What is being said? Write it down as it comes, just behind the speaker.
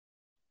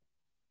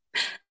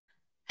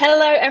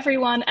Hello,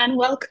 everyone, and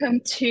welcome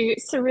to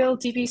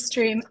SurrealDB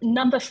stream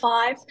number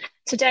 5.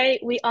 Today,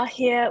 we are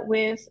here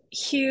with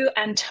Hugh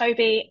and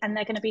Tobie, and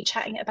they're going to be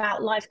chatting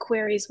about live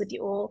queries with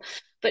you all.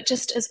 But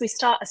just as we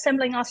start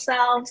assembling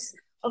ourselves,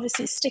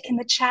 obviously stick in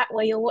the chat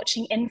where you're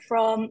watching in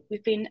from.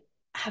 We've been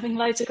having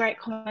loads of great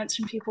comments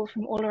from people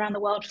from all around the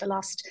world for the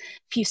last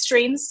few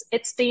streams.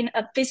 It's been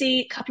a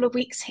busy couple of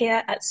weeks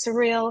here at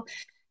Surreal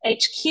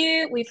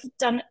HQ. We've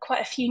done quite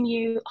a few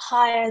new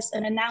hires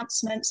and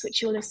announcements, which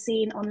you'll have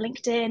seen on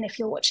LinkedIn if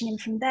you're watching in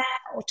from there,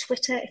 or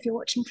Twitter if you're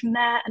watching from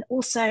there. And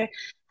also,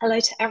 hello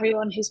to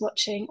everyone who's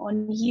watching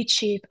on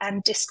YouTube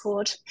and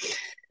Discord.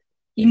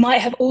 You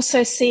might have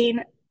also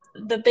seen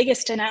the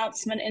biggest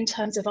announcement in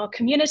terms of our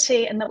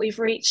community, and that we've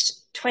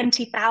reached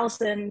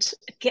 20,000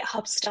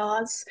 GitHub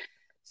stars.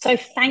 So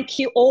thank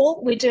you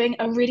all. We're doing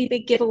a really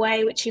big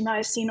giveaway, which you might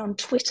have seen on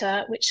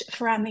Twitter, which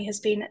Farami has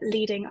been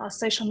leading, our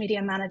social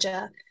media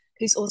manager,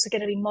 who's also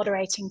going to be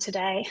moderating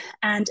today.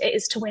 And it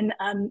is to win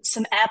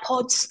some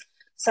AirPods.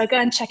 So go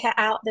and check it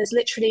out. There's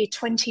literally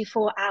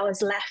 24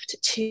 hours left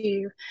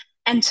to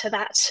enter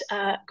that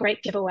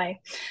great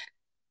giveaway.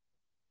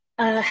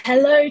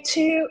 Hello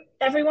to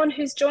everyone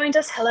who's joined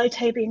us. Hello,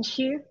 Tobie and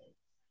Hugh.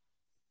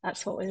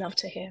 That's what we love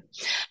to hear.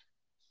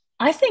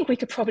 I think we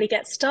could probably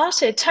get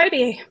started.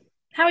 Tobie,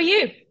 how are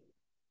you?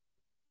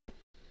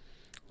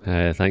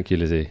 Thank you,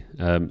 Lizzie.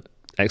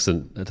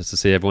 Excellent to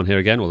see everyone here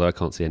again, although I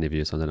can't see any of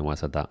you, so I don't know why I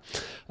said that.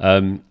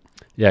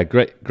 Yeah,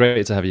 great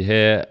to have you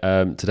here.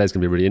 Today's going to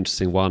be a really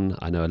interesting one.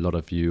 I know a lot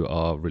of you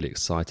are really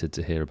excited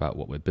to hear about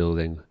what we're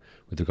building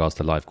with regards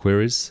to live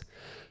queries.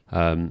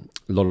 A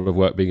lot of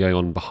work being going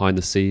on behind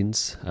the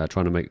scenes,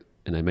 trying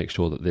to make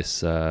sure that this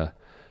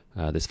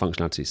this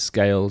functionality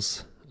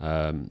scales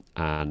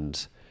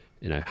and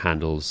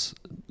handles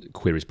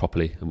queries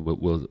properly, and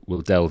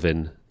we'll delve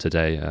in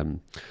today.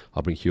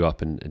 I'll bring Hugh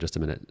up in just a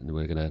minute, and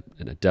we're going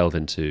to delve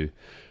into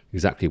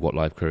exactly what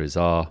live queries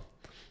are,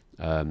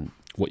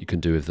 what you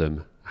can do with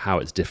them, how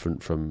it's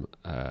different from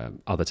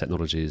other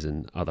technologies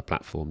and other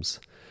platforms,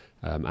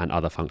 and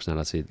other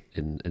functionality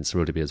in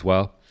SurrealDB as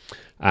well.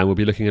 And we'll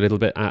be looking a little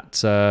bit at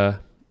the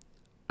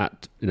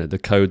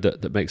code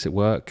that makes it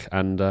work,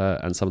 and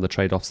some of the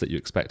trade-offs that you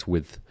expect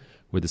with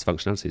this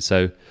functionality.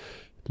 So,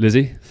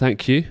 Lizzie,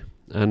 thank you.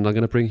 And I'm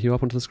going to bring you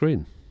up onto the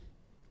screen.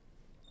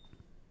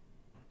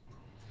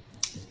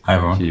 Hi,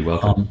 everyone. Hugh,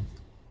 welcome.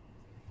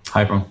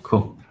 Hi, everyone.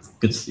 Cool.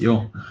 Good to see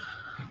you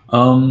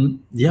all.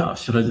 Yeah,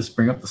 should I just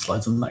bring up the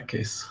slides in that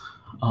case?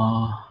 Where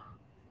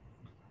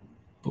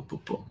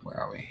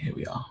are we? Here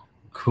we are.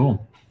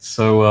 Cool.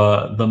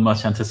 So the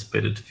much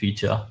anticipated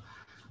feature,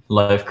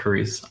 live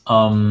queries.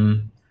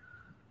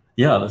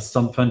 Yeah, let's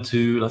jump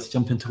into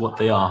what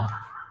they are.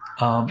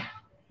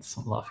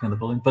 Some laughing in the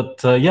building,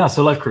 but yeah.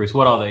 So live queries,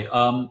 what are they?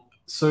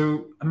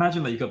 So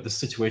imagine that you've got this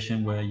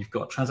situation where you've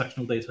got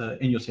transactional data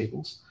in your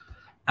tables,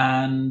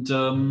 and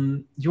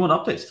you want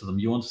updates to them.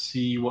 You want to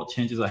see what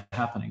changes are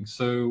happening.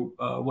 So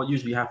what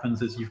usually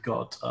happens is you've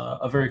got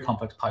a very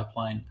complex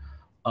pipeline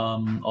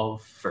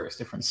of various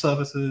different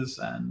services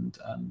and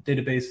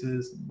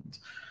databases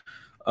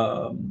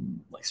and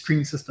like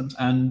streaming systems,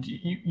 and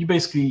you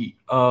basically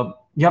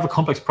you have a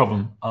complex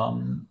problem,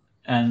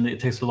 and it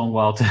takes a long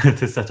while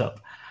to set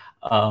up.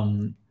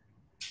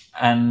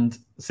 And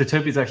so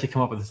Tobie's actually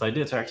come up with this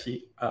idea to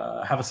actually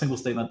have a single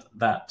statement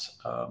that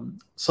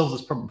solves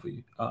this problem for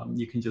you.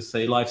 You can just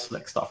say live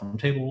select start from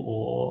table,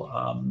 or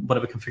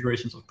whatever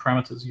configurations of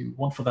parameters you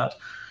want for that,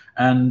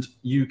 and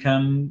you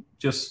can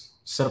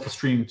just set up a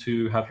stream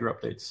to have your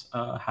updates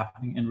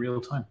happening in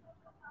real time.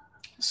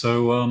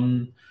 So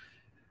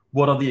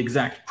what are the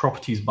exact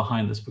properties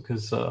behind this?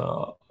 Because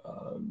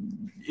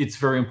it's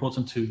very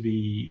important to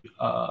be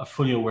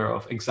fully aware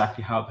of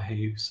exactly how it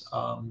behaves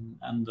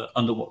and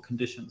under what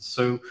conditions.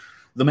 So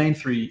the main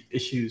three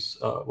issues,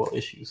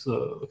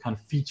 the kind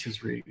of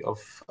features really of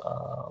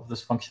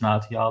this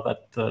functionality are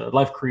that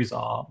live queries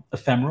are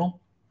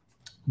ephemeral.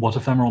 What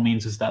ephemeral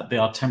means is that they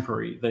are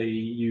temporary.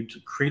 You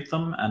create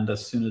them, and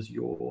as soon as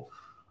your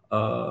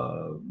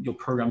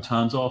program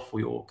turns off or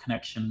your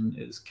connection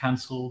is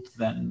cancelled,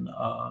 then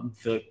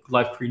the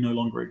live query no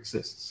longer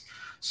exists.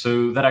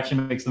 So that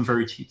actually makes them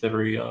very cheap. They're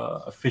very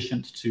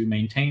efficient to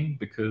maintain,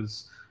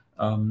 because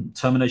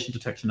termination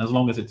detection, as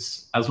long as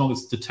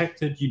it's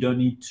detected, you don't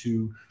need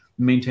to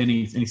maintain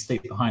any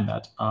state behind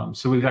that.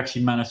 So we've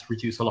actually managed to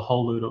reduce a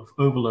whole load of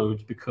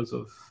overload because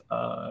of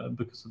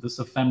this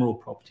ephemeral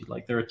property.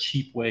 Like, they're a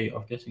cheap way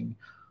of getting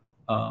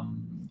a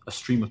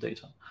stream of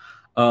data.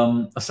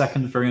 A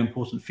second very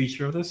important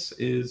feature of this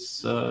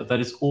is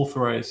that it's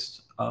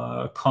authorized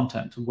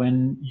content.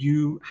 When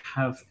you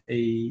have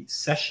a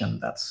session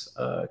that's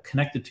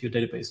connected to your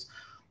database,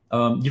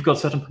 you've got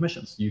certain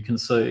permissions.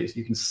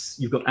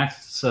 You've got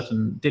access to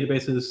certain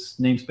databases,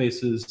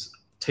 namespaces,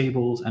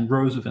 tables, and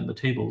rows within the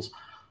tables.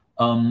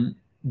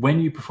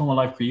 When you perform a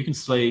live query,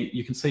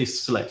 you can say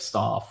select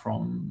star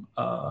from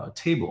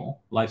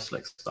table, live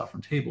select star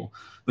from table,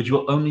 but you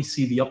will only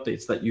see the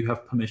updates that you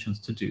have permissions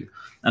to do.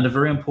 And a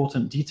very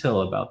important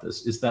detail about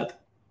this is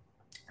that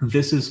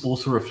this is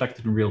also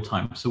reflected in real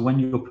time. So when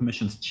your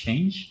permissions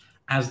change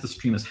as the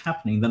stream is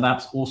happening, then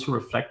that's also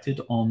reflected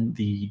on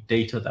the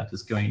data that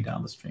is going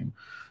down the stream.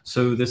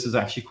 So this is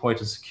actually quite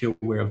a secure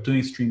way of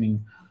doing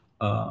streaming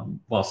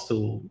while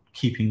still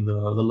keeping the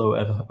low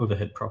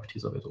overhead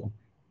properties of it all.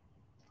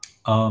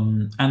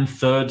 And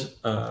third,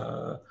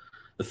 the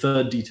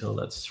third detail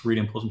that's really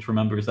important to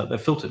remember is that they're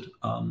filtered.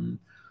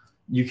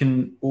 You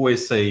can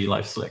always say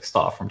live select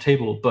star from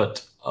table,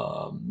 but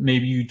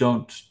maybe you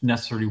don't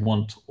necessarily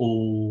want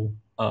all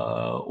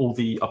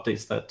the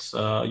updates that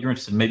you're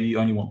interested in. Maybe you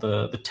only want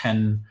the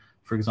 10,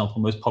 for example,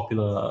 most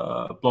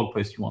popular blog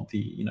post. You want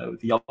the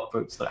the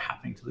upvotes that are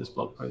happening to this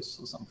blog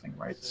post or something,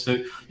 right? So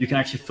you can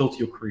actually filter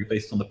your query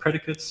based on the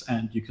predicates,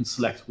 and you can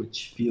select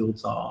which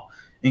fields are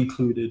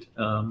included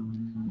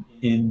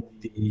in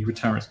the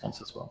return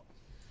response as well.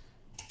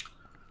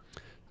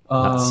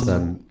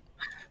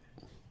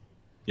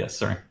 Yes,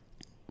 sorry.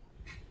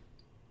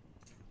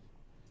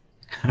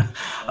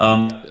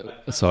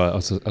 So I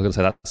was going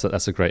to say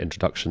that's a great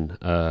introduction,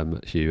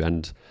 Hugh,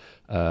 and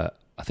I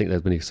think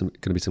there's going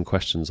to be some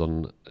questions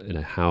on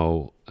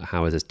how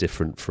is this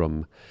different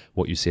from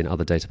what you see in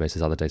other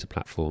databases, other data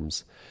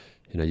platforms.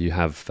 You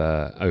have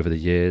over the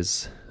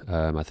years,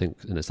 I think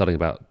starting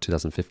about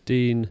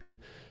 2015,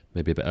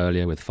 maybe a bit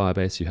earlier with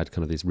Firebase, you had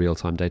kind of these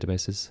real-time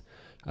databases,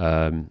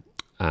 and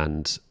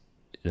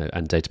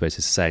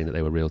databases saying that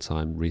they were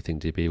real-time.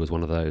 RethinkDB was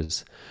one of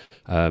those,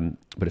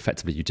 but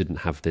effectively you didn't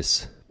have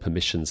this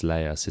permissions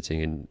layer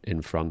sitting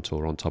in front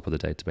or on top of the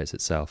database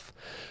itself,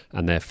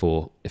 and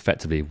therefore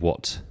effectively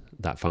what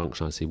that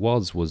functionality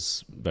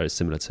was very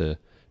similar to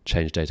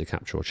change data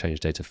capture or change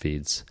data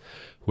feeds,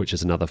 which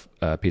is another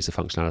piece of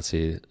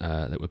functionality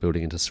that we're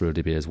building into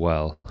SurrealDB as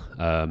well.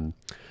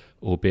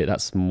 Albeit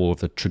that's more of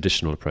the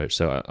traditional approach.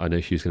 So I know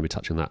Hugh's going to be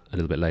touching on that a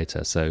little bit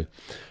later. So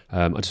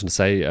I just want to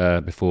say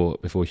before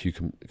Hugh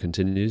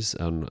continues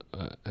on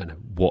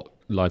what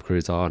live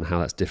queries are and how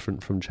that's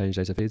different from change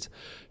data feeds.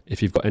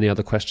 If you've got any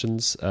other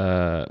questions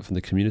from the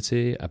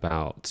community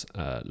about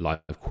live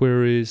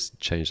queries,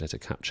 change data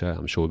capture,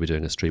 I'm sure we'll be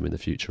doing a stream in the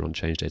future on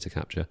change data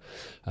capture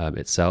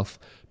itself.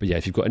 But yeah,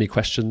 if you've got any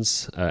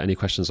questions on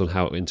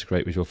how it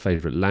integrate with your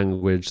favorite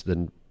language,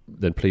 then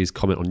please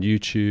comment on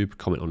YouTube,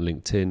 comment on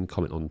LinkedIn,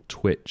 comment on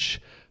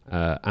Twitch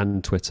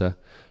and Twitter,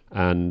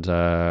 and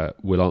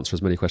we'll answer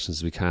as many questions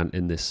as we can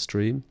in this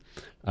stream.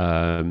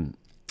 And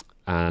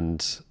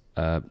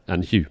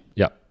Hugh,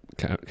 yeah,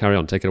 carry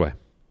on, take it away.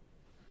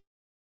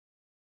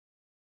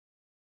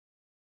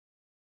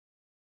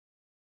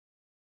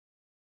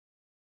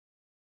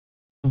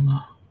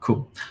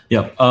 Cool.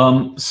 Yeah.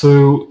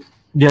 So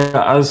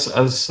yeah, as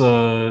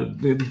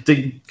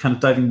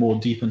diving more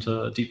deeper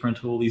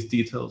into all these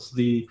details,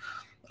 the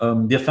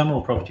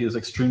ephemeral property is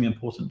extremely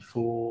important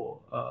for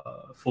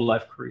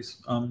live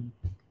queries.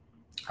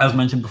 As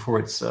mentioned before,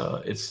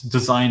 it's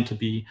designed to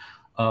be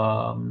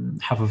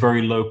have a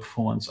very low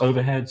performance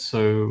overhead,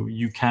 so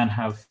you can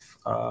have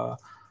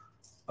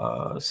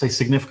say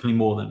significantly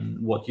more than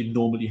what you'd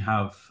normally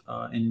have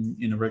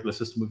in a regular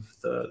system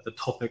with the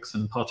topics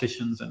and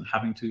partitions and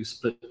having to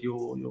split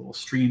your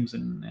streams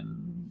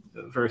in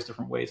various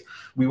different ways.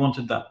 We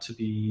wanted that to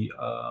be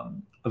a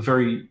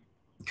very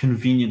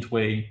convenient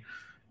way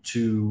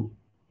to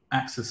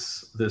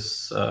access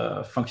this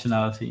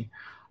functionality.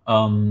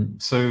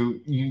 So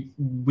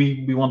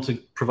we want to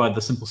provide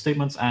the simple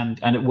statements, and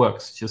it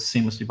works just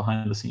seamlessly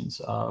behind the scenes.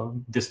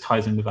 This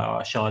ties in with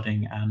our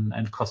sharding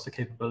and cluster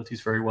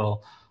capabilities very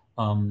well.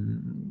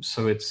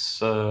 So it's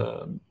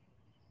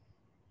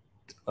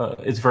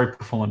very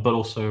performant, but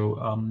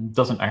also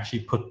doesn't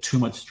actually put too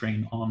much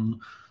strain on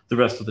the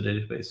rest of the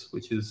database,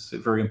 which is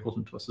very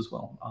important to us as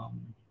well.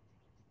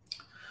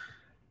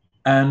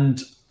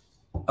 And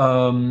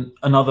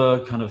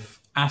another kind of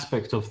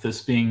aspect of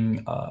this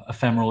being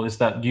ephemeral is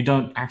that you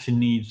don't actually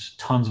need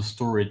tons of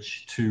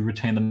storage to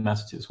retain the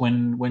messages.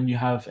 When you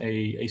have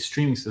a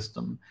streaming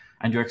system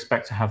and you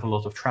expect to have a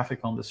lot of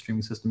traffic on the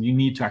streaming system, you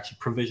need to actually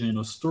provision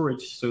enough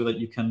storage so that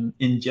you can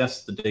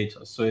ingest the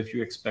data. So if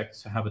you expect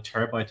to have 1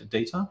 terabyte of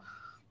data,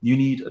 you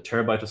need 1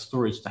 terabyte of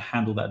storage to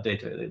handle that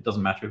data. It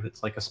doesn't matter if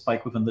it's like a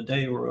spike within the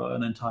day or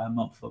an entire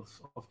month of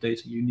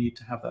data, you need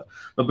to have that.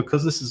 But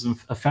because this is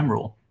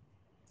ephemeral,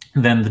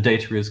 then the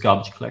data is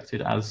garbage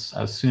collected as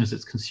soon as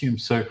it's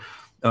consumed. So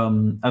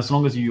as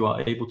long as you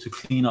are able to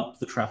clean up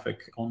the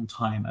traffic on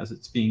time as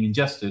it's being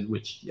ingested,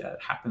 which it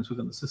happens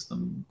within the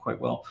system quite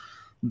well,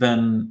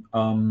 then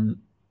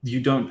you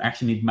don't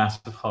actually need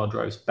massive hard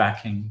drives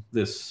backing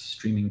this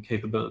streaming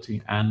capability,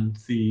 and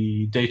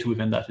the data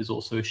within that is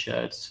also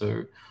shared.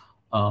 So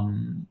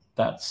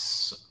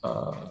that's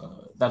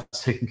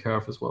taken care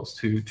of as well,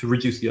 to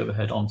reduce the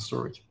overhead on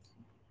storage.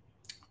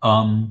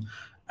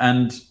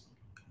 And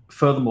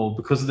furthermore,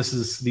 because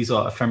these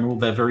are ephemeral,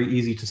 they're very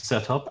easy to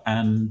set up,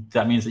 and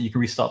that means that you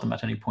can restart them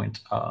at any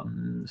point.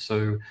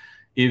 So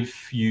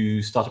if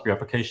you start up your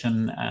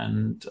application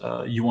and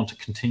you want to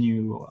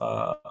continue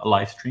a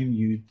live stream,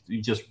 you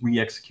just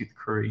re-execute the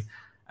query,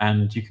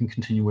 and you can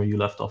continue where you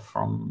left off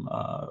from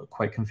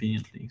quite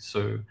conveniently.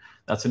 So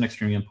that's an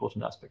extremely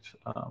important aspect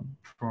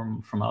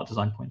from our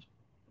design point.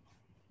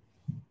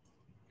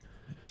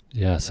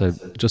 Yeah, so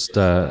just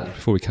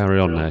before we carry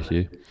on there,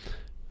 Hugh,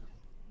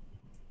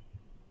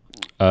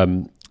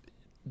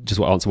 just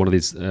want to answer one of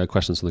these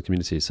questions from the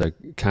community. So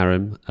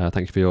Karim,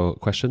 thank you for your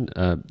question.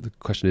 The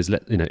question is,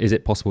 is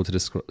it possible to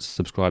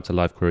subscribe to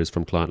live queries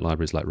from client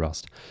libraries like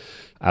Rust?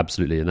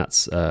 Absolutely, and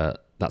that's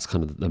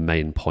kind of the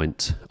main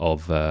point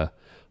of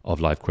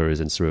live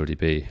queries in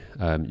SurrealDB.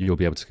 You'll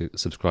be able to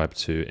subscribe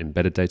to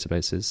embedded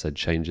databases, so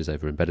changes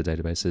over embedded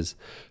databases,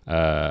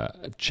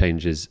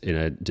 changes in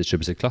a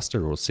distributed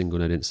cluster or a single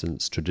node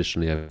instance,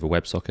 traditionally over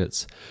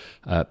WebSockets.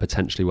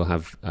 Potentially we'll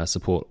have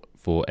support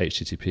for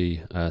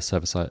HTTP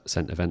server-side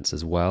sent events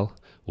as well,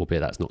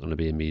 albeit that's not going to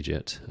be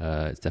immediate.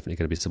 It's definitely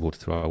going to be supported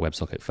through our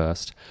WebSocket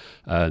first.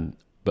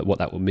 But what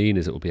that will mean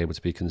is it will be able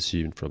to be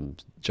consumed from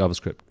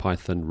JavaScript,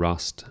 Python,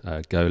 Rust,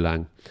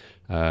 Golang,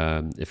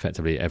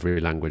 effectively every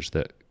language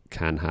that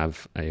can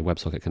have a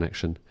WebSocket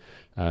connection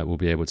will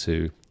be able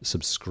to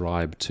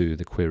subscribe to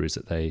the queries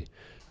that they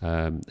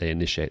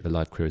initiate, the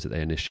live queries that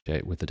they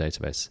initiate with the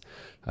database.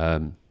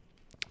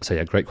 So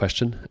yeah, great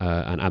question.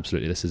 And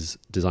absolutely, this is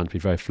designed to be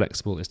very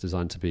flexible. It's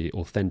designed to be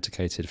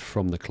authenticated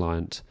from the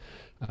client,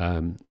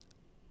 and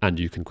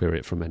you can query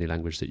it from any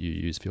language that you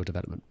use for your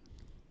development.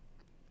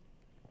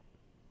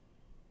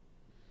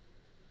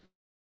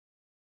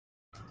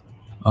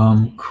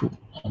 Cool.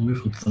 I'll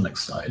move on to the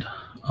next slide.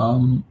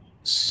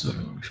 So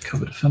we've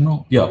covered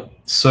ephemeral. Yeah.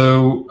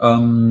 So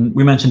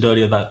we mentioned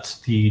earlier that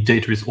the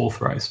data is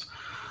authorized,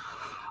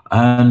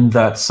 and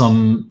that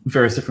some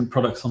various different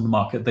products on the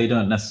market, they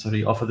don't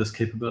necessarily offer this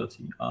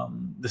capability.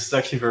 This is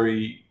actually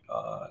very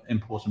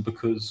important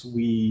because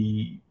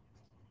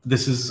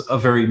this is a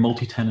very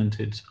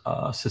multi-tenanted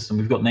system.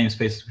 We've got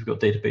namespaces, we've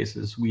got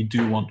databases. We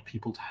do want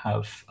people to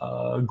have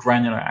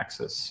granular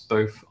access,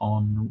 both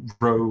on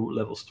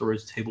row-level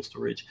storage, table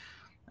storage,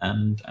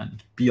 and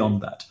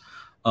beyond that.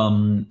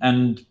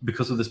 And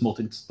because of this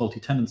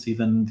multi-tenancy,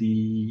 then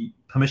the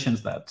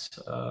permissions that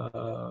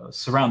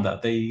surround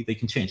that, they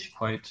can change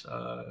quite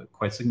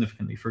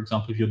significantly. For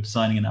example, if you're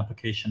designing an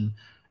application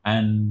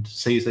and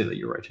say that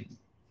you're writing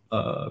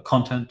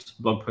content,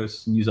 blog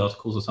posts, news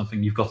articles or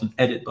something, you've got an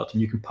edit button,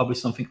 you can publish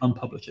something,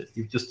 unpublish it.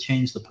 You've just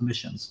changed the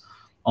permissions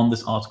on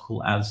this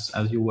article as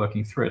you're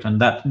working through it.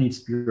 And that needs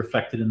to be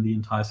reflected in the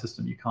entire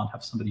system. You can't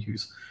have somebody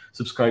who's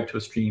subscribed to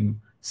a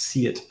stream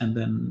see it and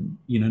then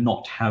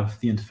not have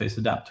the interface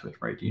adapt to it,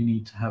 right? You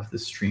need to have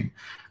this stream,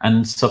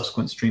 and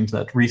subsequent streams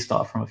that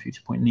restart from a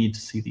future point need to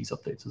see these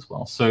updates as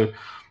well. So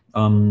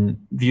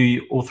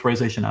the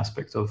authorization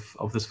aspect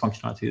of this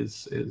functionality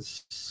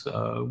is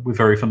we're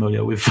very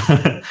familiar with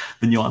the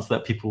nuance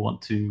that people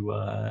want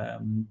to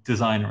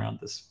design around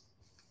this.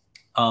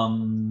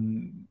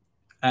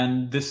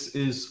 And this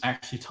is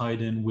actually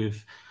tied in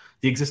with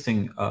the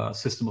existing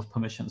system of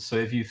permissions. So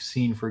if you've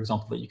seen, for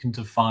example, that you can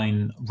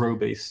define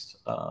row-based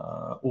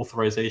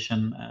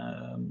authorization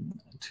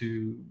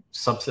to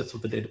subsets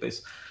of the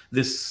database,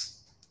 this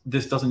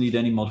doesn't need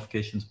any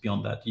modifications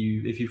beyond that.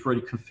 If you've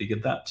already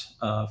configured that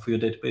for your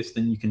database,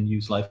 then you can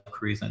use live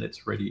queries, and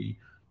it's already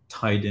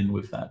tied in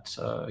with that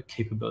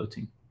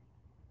capability.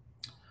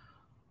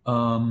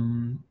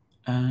 And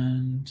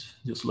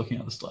just looking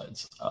at the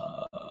slides.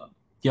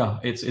 Yeah,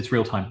 it's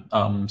real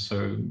time.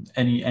 So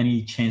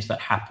any change that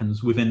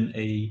happens within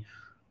a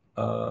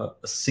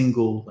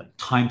single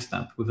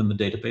timestamp within the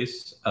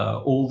database,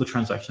 all the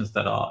transactions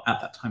that are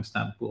at that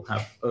timestamp will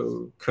have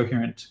a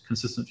coherent,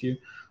 consistent view.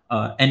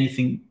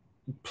 Anything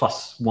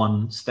plus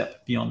one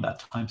step beyond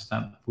that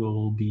timestamp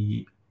will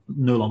be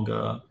no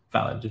longer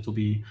valid. It'll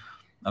be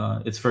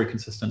it's very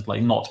consistent,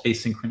 like not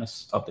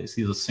asynchronous updates.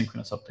 These are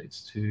synchronous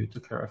updates to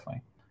clarify.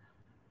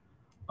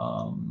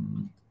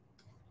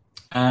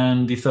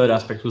 And the third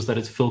aspect was that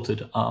it's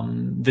filtered.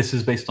 This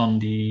is based on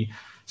the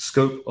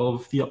scope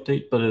of the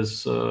update, but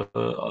as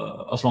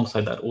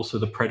alongside that, also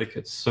the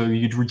predicates. So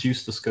you'd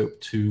reduce the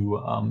scope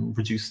to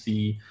reduce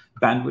the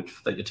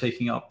bandwidth that you're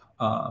taking up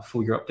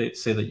for your updates.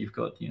 Say that you've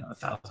got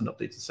 1,000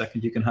 updates a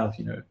second. You can have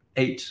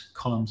 8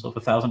 columns of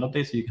 1,000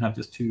 updates. So you can have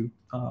just two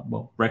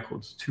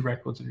records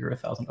of your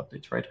 1,000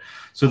 updates, right?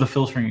 So the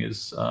filtering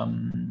is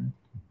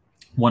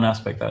one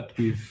aspect that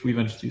we've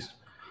introduced.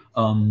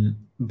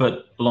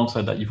 But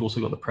alongside that, you've also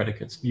got the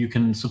predicates. You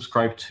can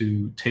subscribe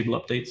to table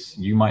updates.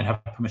 You might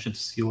have permission to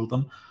see all of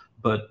them,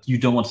 but you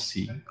don't want to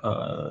see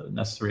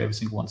necessarily every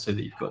single one. Say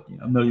that you've got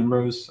a million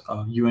rows.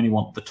 You only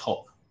want the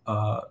top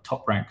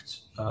ranked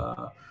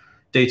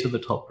data, the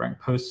top ranked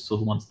posts, or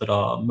the ones that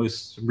are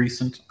most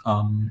recent.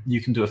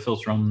 You can do a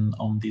filter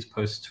on these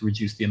posts to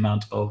reduce the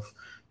amount of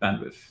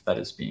bandwidth that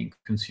is being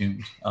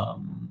consumed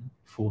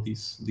for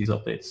these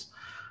updates.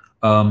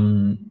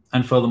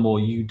 And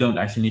furthermore, you don't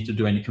actually need to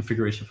do any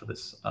configuration for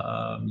this.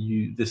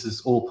 This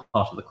is all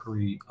part of the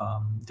query,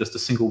 just a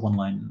single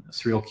one-line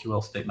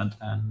SurrealQL statement,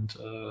 and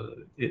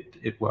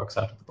it works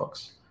out of the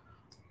box.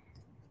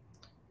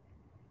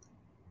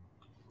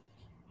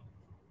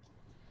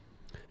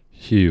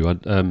 Hugh,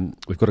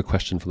 we've got a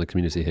question from the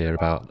community here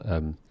about,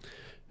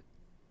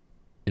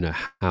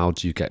 how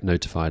do you get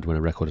notified when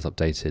a record is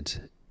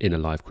updated in a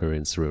live query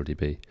in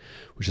SurrealDB,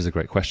 which is a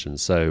great question.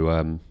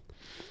 So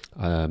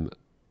I'm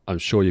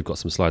sure you've got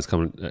some slides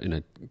coming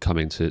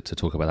to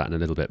talk about that in a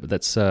little bit. But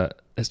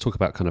let's talk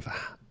about kind of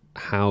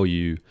how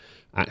you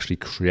actually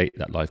create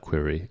that live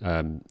query.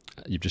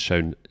 You've just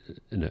shown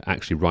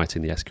actually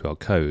writing the SQL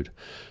code,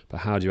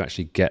 but how do you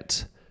actually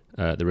get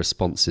the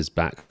responses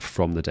back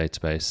from the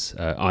database,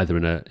 either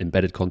in an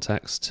embedded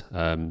context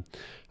and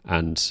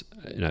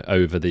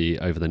over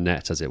the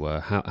net, as it were?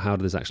 How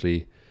does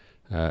actually?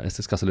 Let's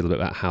discuss a little bit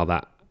about how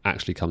that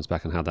actually comes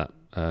back and how that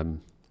any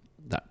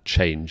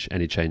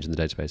change in the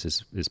database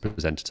is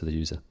presented to the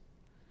user.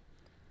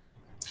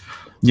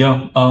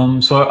 Yeah,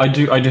 so I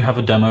do have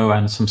a demo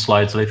and some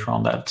slides later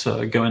on that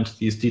go into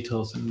these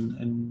details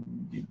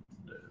in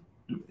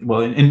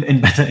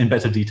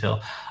better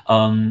detail.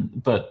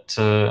 But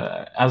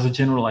as a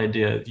general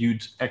idea,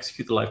 you'd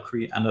execute the live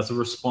query, and as a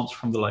response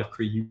from the live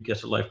query, you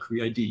get a live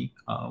query ID,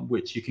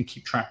 which you can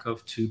keep track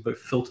of to both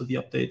filter the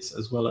updates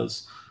as well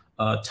as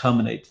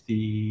terminate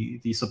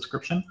the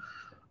subscription.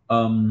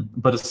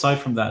 But aside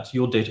from that,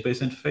 your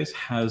database interface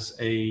has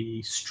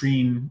a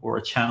stream or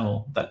a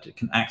channel that it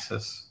can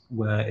access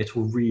where it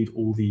will read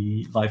all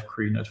the live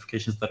query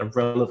notifications that are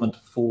relevant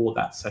for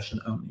that session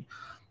only.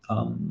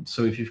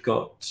 So if you've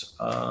got,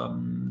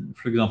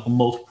 for example,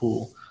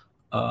 multiple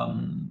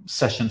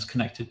sessions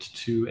connected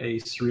to a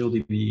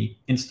SurrealDB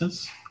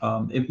instance,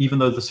 even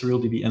though the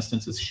SurrealDB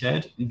instance is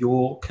shared,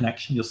 your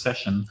connection, your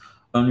session,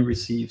 only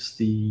receives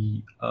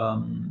the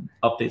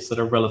updates that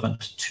are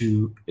relevant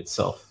to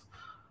itself.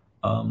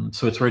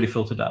 So it's already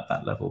filtered at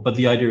that level. But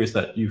the idea is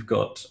that you've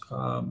got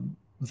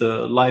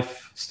the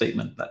live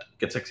statement that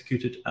gets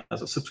executed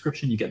as a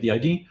subscription, you get the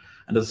ID,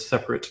 and as a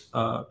separate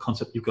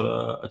concept, you've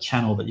got a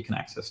channel that you can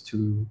access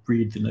to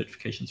read the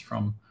notifications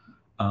from.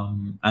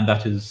 And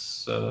that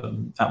is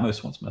at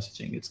most once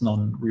messaging. It's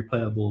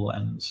non-replayable,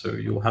 and so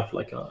you'll have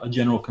like a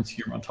general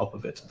consumer on top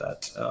of it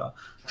that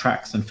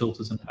tracks and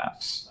filters and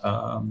maps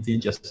the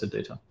ingested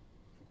data.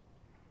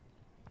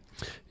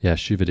 Yeah,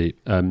 Shuvadi.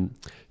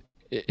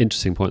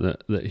 Interesting point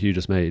that Hugh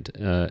just made.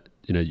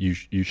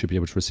 You should be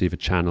able to receive a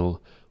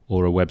channel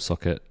or a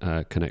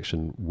WebSocket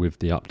connection with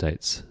the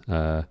updates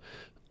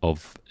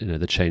of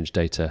the changed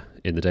data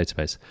in the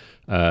database.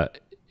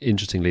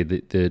 Interestingly,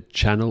 the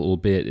channel,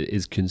 albeit it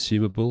is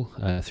consumable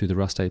through the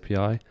Rust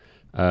API,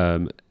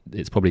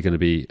 it's probably going to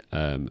be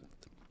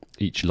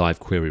each live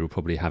query will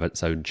probably have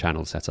its own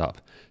channel set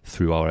up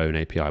through our own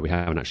API. We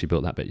haven't actually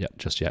built that bit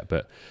just yet,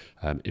 but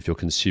if you're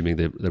consuming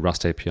the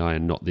Rust API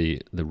and not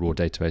the raw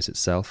database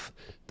itself,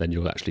 then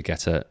you'll actually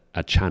get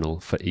a channel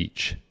for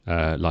each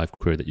live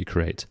query that you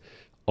create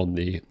on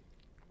the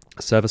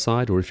server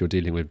side, or if you're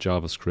dealing with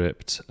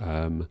JavaScript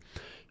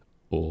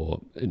or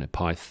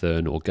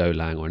Python or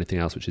Golang or anything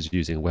else which is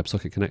using a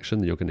WebSocket connection,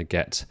 then you're going to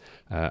get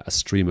a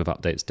stream of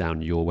updates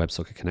down your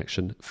WebSocket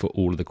connection for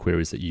all of the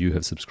queries that you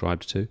have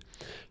subscribed to,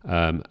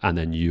 and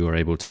then you are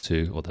able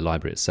to, or the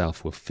library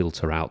itself will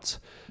filter out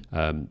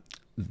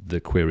the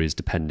queries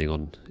depending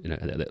on,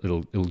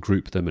 it'll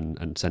group them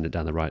and send it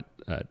down the right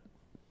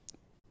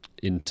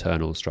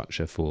internal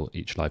structure for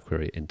each live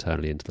query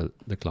internally into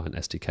the client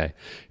SDK,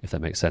 if that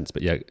makes sense.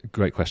 But yeah,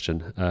 great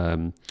question,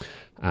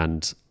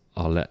 and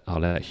I'll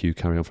let Hugh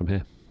carry on from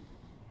here.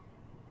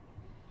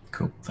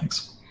 Cool,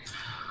 thanks.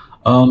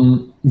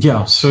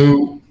 Yeah,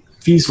 so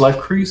these live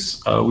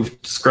queries,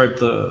 we've described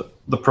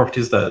the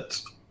properties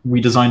that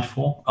we designed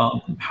for.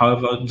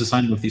 However,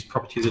 designing with these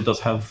properties, it does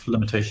have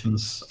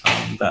limitations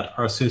that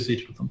are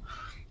associated with them.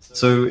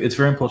 So it's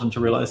very important to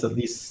realize that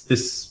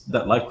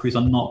that live queries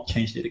are not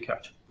change data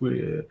capture.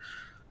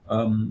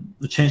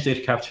 The change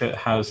data capture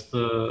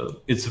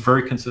it's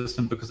very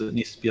consistent because it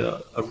needs to be a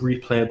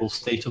replayable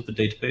state of the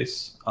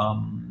database,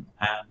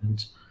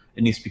 and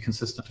it needs to be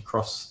consistent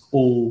across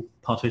all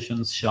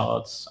partitions,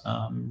 shards,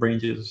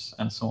 ranges,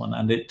 and so on.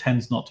 And it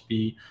tends not to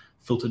be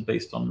filtered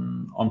based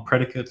on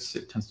predicates.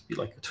 It tends to be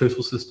like a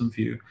total system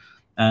view.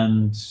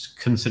 And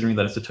considering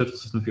that it's a total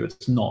system view,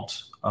 it's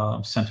not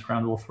centered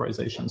around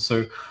authorization.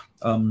 So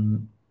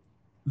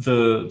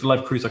the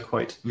live queries are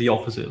quite the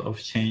opposite of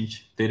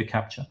change data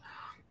capture.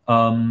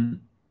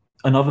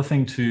 Another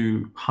thing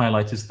to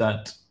highlight is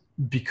that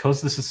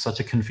because this is such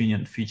a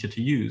convenient feature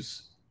to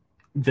use,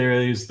 there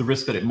is the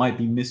risk that it might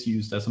be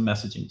misused as a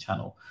messaging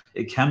channel.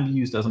 It can be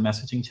used as a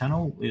messaging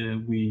channel.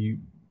 We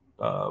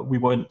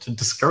want to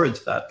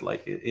discourage that.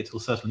 Like it will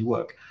certainly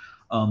work,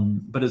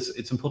 but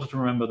it's important to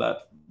remember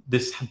that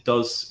this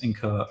does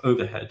incur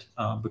overhead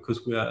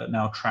because we are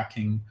now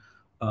tracking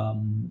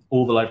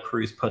all the live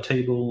queries per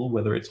table,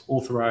 whether it's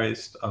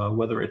authorized,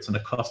 whether it's in a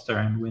cluster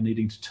and we're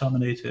needing to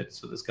terminate it.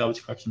 So there's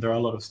garbage collection. There are a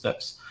lot of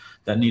steps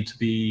that need to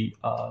be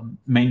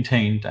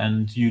maintained,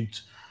 and you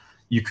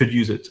could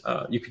use it.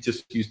 You could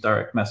just use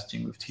direct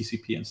messaging with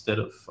TCP instead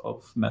of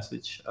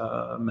messaging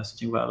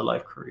via the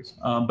live queries.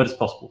 But it's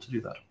possible to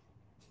do that.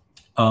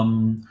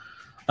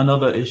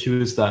 Another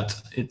issue is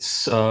that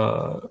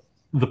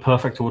the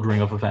perfect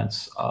ordering of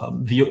events.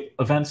 The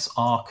events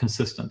are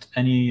consistent.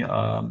 Any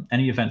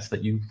events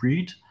that you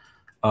read,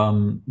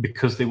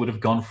 because they would have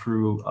gone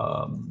through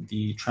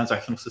the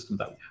transactional system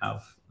that we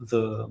have,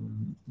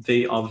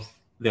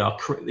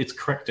 it's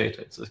correct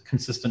data. It's a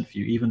consistent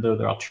view, even though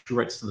there are two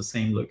writes to the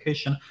same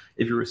location.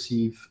 If you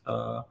receive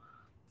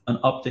an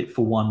update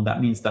for one,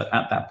 that means that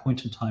at that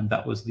point in time,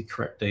 that was the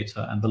correct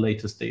data and the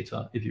latest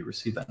data if you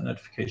receive that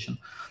notification.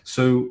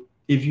 So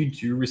if you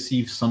do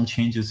receive some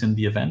changes in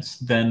the events,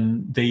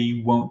 then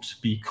they won't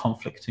be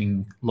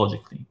conflicting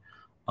logically.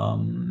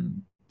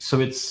 So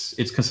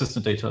it's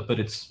consistent data, but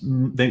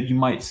you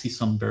might see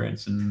some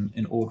variance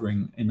in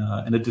ordering in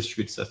a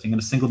distributed setting. In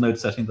a single node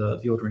setting,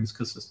 the ordering is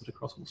consistent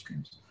across all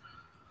streams.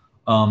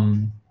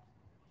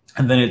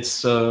 And then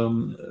it's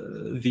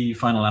the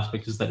final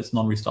aspect is that it's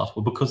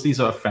non-restartable, because these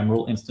are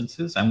ephemeral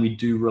instances and we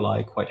do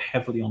rely quite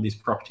heavily on these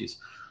properties.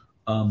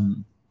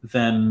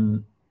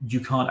 Then you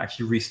can't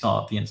actually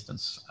restart the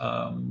instance.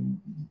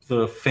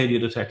 The failure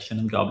detection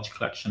and garbage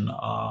collection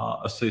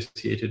are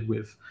associated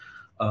with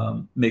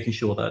making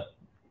sure that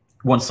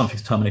once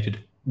something's terminated,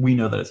 we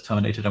know that it's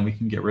terminated and we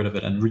can get rid of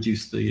it and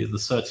reduce the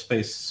search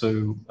space.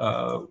 So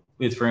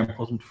it's very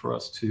important for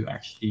us to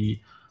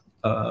actually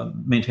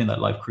maintain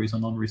that live queries are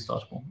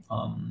non-restartable.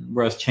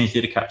 Whereas change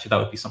data capture, that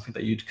would be something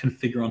that you'd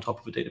configure on top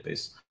of a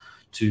database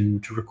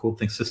to record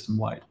things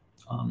system-wide.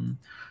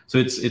 So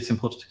it's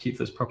important to keep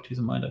those properties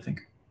in mind, I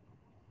think.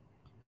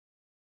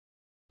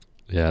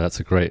 Yeah, that's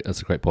a great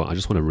point. I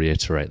just want to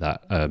reiterate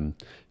that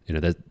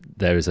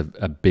there is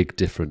a big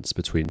difference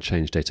between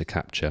change data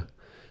capture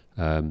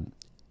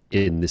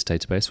in this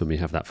database when we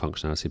have that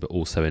functionality, but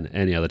also in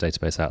any other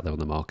database out there on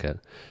the market.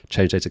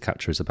 Change data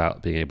capture is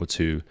about being able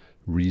to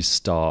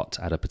restart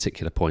at a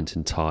particular point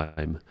in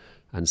time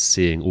and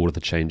seeing all of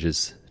the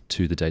changes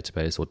to the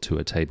database or to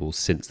a table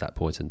since that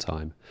point in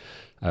time.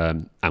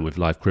 And with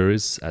live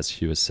queries, as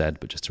Hugh has said,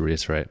 but just to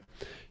reiterate,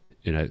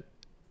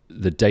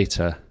 the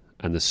data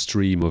and the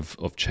stream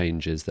of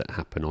changes that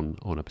happen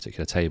on a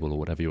particular table or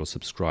whatever you're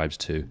subscribed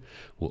to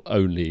will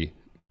only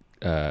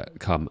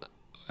come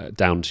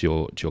down to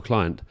your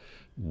client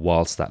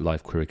whilst that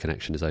live query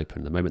connection is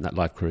open. The moment that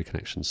live query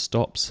connection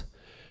stops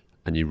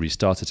and you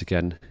restart it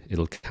again,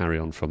 it'll carry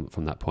on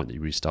from that point that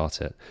you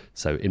restart it.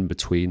 So in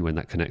between, when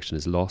that connection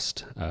is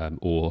lost,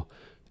 or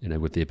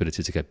with the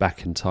ability to go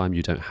back in time,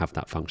 you don't have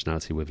that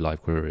functionality with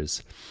live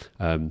queries.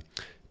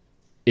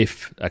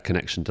 If a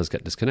connection does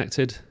get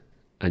disconnected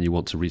and you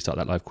want to restart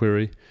that live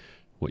query,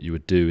 what you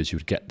would do is you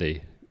would get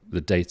the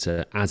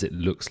data as it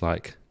looks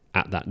like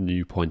at that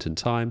new point in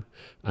time,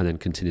 and then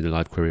continue the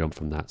live query on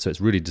from that. So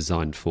it's really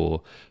designed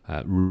for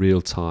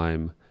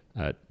real-time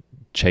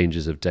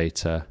changes of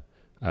data,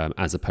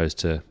 as opposed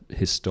to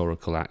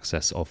historical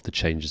access of the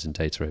changes in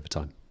data over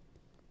time.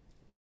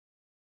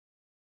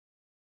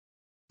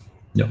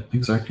 Yeah,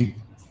 exactly.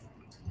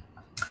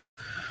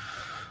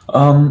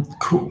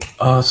 Cool.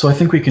 So I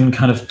think we can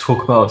kind of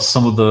talk about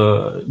some of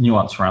the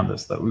nuance around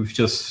this that we've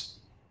just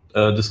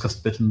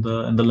discussed a bit in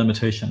the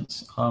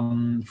limitations.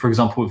 For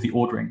example, with the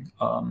ordering.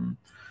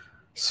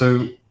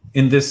 So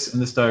in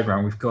this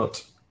diagram, we've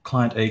got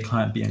client A,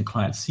 client B, and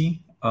client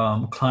C.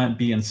 Client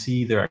B and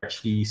C, they're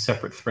actually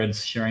separate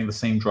threads sharing the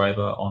same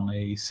driver on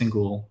a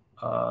single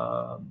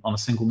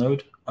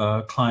node.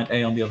 Client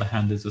A, on the other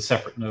hand, is a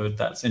separate node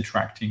that's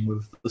interacting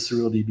with the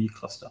SurrealDB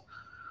cluster.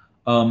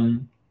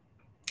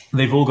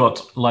 They've all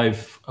got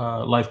live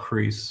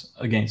queries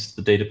against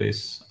the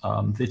database.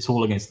 It's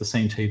all against the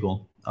same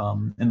table.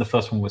 In the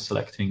first one, we're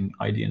selecting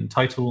ID and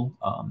title.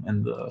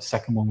 In the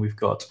second one, we've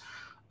got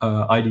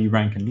ID,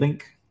 rank, and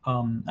link.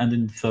 And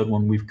in the third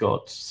one, we've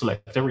got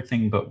select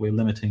everything, but we're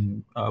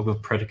limiting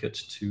with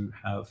predicate to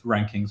have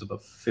rankings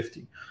above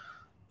 50.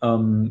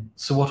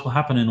 So what will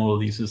happen in all of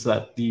these is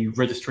that the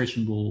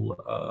registration will,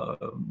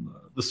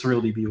 the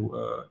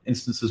SurrealDB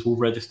instances will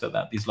register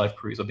that these live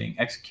queries are being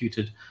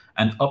executed,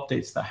 and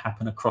updates that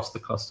happen across the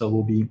cluster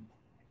will be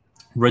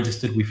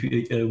registered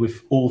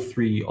with all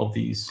three of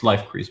these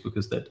live queries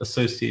because they're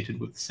associated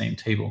with the same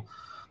table.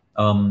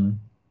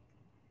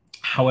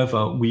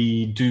 However,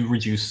 we do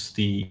reduce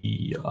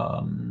the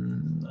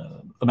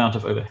amount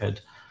of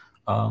overhead.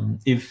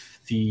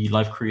 If the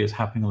live query is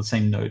happening on the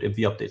same node, if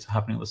the updates are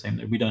happening on the same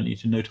node, we don't need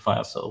to notify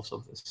ourselves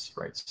of this,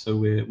 right? So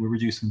we're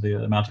reducing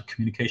the amount of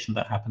communication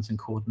that happens in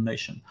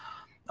coordination.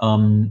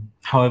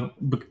 However,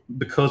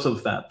 because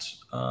of that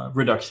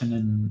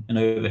reduction in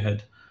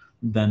overhead,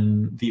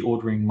 then the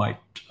ordering might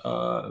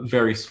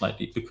vary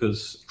slightly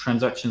because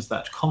transactions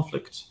that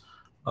conflict,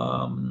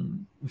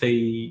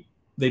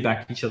 they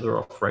back each other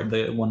off,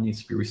 right? One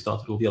needs to be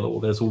restarted or the other, or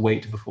there's a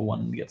wait before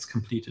one gets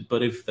completed.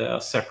 But if they're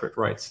separate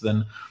writes,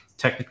 then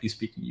technically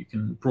speaking, you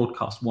can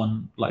broadcast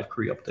one live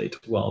query update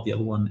while the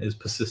other one is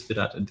persisted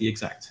at the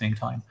exact same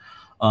time.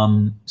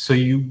 So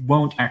you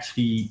won't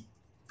actually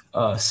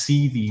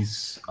see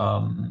these.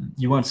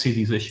 You won't see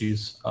these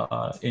issues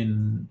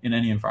in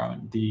any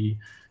environment.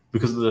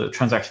 Because of the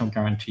transactional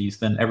guarantees,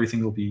 then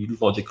everything will be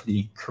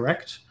logically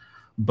correct.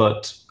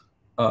 But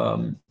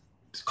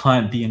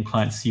client B and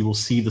client C will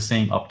see the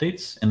same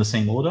updates in the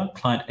same order.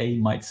 Client A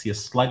might see a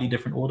slightly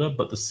different order,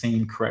 but the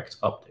same correct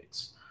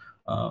updates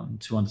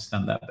to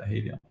understand that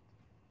behavior.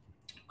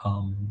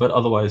 But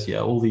otherwise,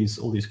 yeah, all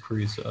these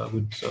queries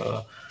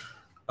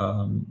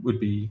would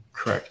be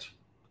correct.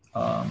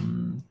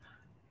 Sorry,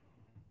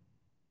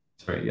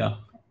 yeah.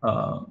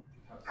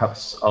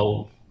 Perhaps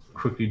I'll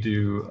quickly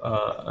do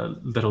a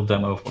little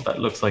demo of what that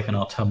looks like in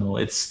our terminal.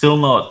 It's still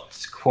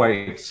not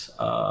quite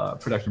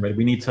production ready.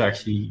 We need to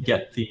actually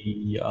get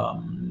the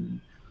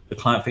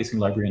client-facing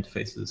library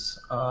interfaces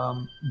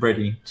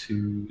ready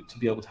to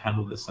be able to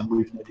handle this. And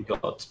we've nearly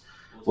got,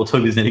 well,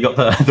 Tobie's nearly got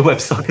the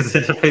WebSockets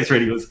interface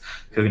ready. Was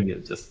coding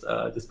it just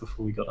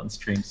before we got on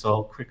stream. So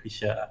I'll quickly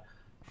share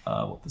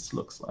what this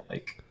looks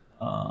like.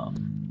 How do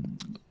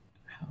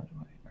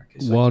I? Okay,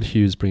 so while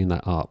Hugh's bringing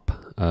that up,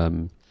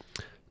 I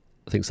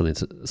think something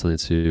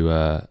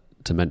to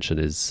mention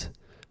is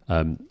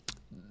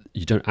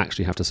you don't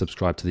actually have to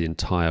subscribe to the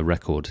entire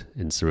record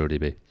in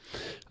SurrealDB.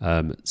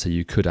 So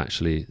you could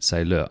actually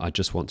say, look, I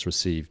just want to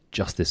receive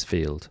just this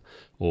field,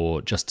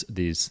 or just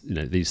these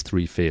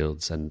three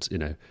fields,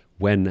 and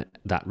when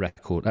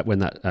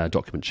that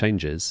document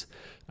changes,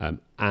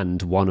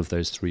 and one of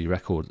those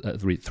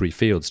three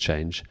fields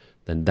change,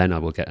 then I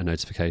will get a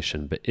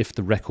notification. But if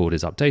the record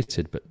is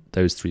updated but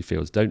those three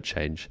fields don't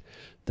change,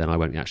 then I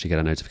won't actually get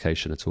a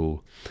notification at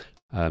all.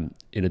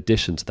 In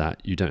addition to that,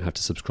 you don't have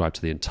to subscribe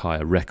to the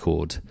entire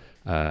record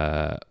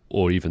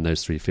or even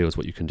those three fields.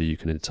 What you can do, you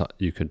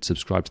can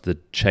subscribe to the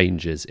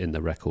changes in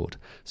the record.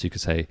 So you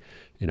could say,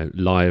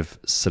 live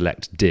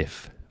select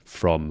diff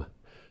from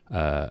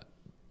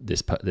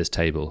this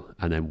table,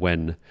 and then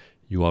when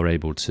you are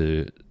able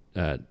to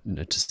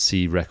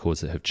see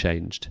records that have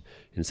changed,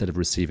 instead of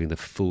receiving the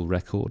full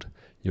record,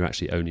 you're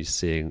actually only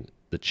seeing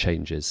the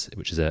changes,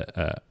 which is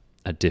a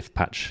diff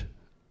match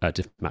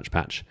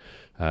patch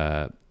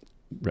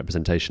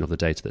representation of the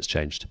data that's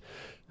changed.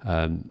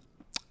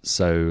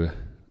 So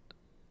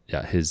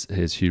yeah,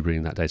 here's Hugh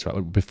bringing that data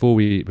up. Before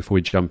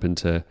we jump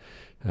into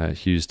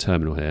Hugh's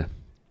terminal here,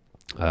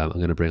 I'm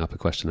going to bring up a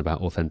question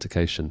about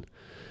authentication.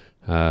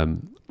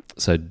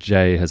 So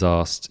Jay has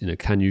asked,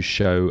 can you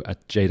show a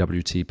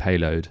JWT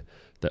payload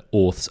that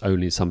auths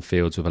only some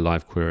fields with a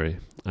live query?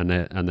 And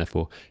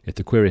therefore, if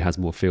the query has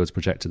more fields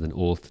projected than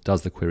auth,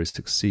 does the query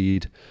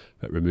succeed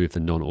but remove the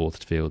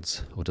non-authed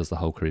fields, or does the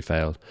whole query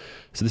fail?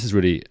 So this is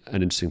really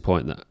an interesting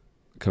point that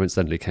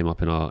coincidentally came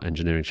up in our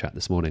engineering chat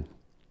this morning.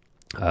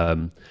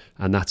 And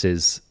that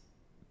is,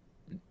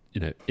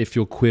 if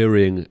you're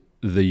querying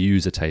the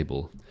user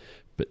table,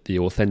 but the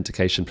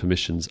authentication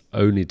permissions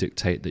only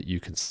dictate that you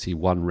can see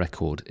one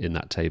record in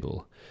that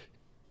table,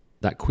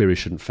 that query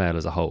shouldn't fail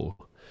as a whole.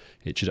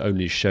 It should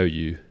only show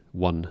you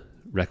one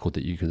record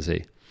that you can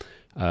see.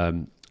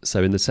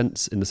 So in the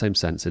same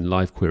sense, in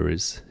live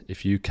queries,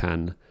 if you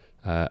can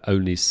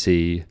only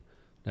see,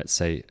 let's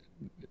say,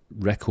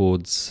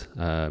 records,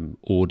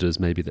 orders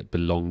maybe that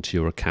belong to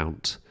your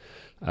account,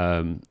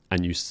 and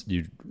you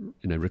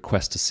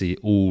request to see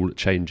all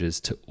changes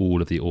to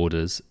all of the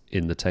orders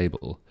in the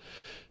table,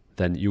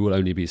 then you will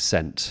only be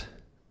sent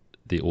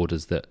the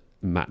orders that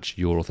match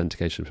your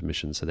authentication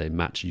permission. So they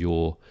match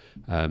your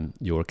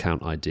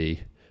account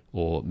ID,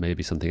 or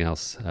maybe something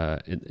else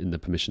in the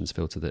permissions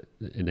filter that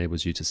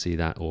enables you to see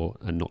that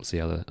and not see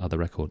other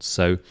records.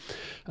 So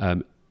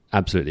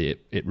absolutely,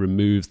 it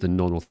removes the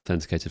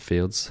non-authenticated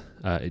fields.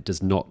 It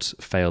does not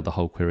fail the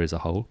whole query as a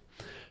whole,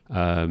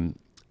 and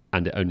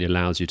it only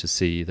allows you to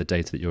see the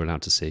data that you're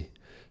allowed to see.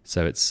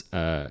 So it's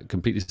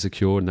completely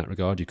secure in that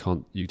regard.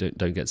 You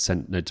don't get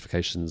sent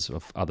notifications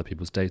of other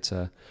people's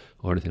data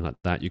or anything like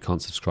that. You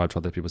can't subscribe to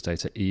other people's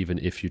data, even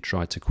if you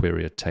try to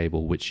query a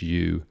table which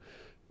you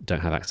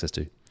don't have access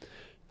to.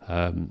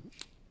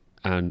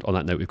 And on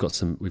that note, we've got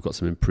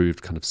some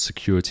improved kind of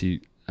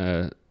security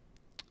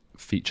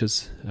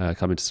features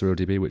coming to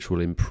SurrealDB, which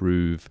will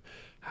improve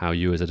how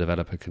you as a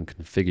developer can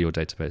configure your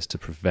database to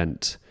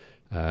prevent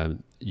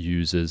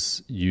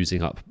users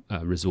using up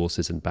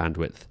resources and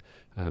bandwidth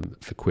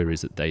for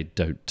queries that they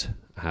don't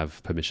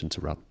have permission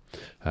to run.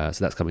 So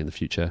that's coming in the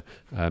future.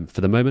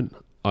 For the moment,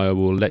 I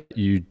will let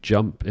you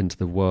jump into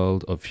the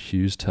world of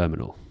Hugh's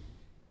terminal.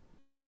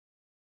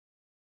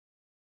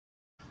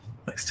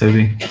 Thanks,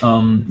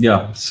 Tobie.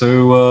 Yeah,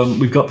 so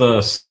we've got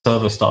the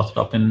server started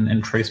up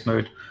in trace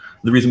mode.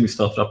 The reason we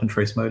started up in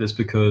trace mode is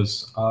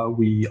because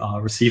we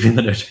are receiving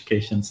the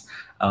notifications,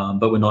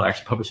 but we're not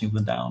actually publishing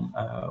them down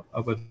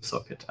a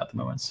WebSocket at the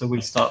moment. So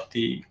we'll start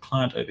the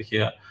client over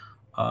here,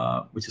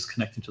 which is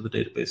connecting to the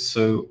database.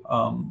 So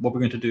what we're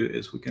going to do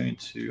is I'm going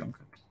to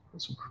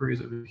put some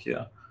queries over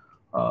here.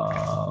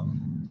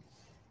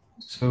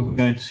 So we're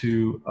going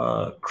to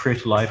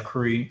create a live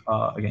query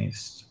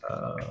against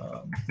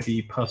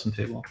the person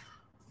table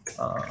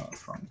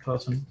from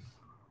person.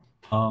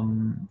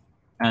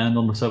 And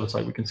on the server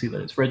side, we can see that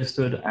it's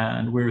registered,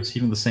 and we're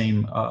receiving the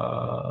same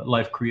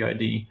live query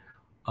ID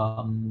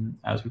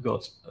as we've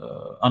got.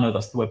 I know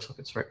that's the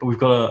WebSockets, right? But we've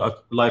got a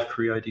live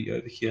query ID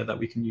over here that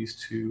we can use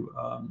to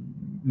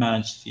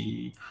manage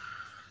the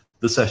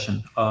the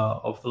session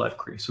of the live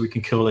query. So we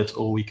can kill it,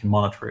 or we can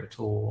monitor it,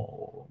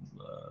 or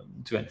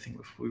do anything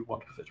if we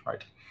want with it,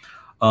 right?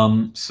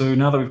 So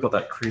now that we've got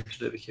that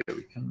created over here,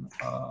 we can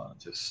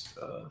just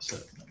set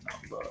a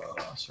number.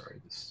 Sorry,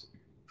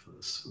 for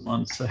this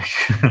 1 sec.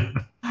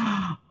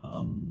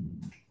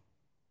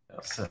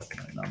 I'll set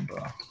a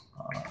number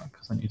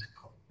because I need to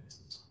copy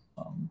this.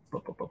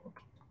 Blah, blah, blah, blah.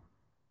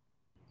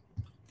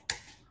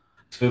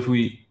 So if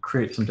we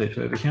create some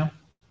data over here,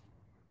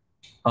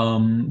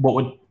 what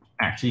would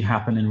actually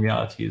happen in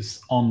reality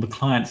is on the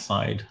client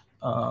side.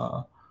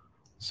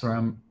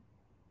 Sorry,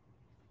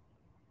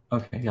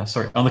 okay, yeah,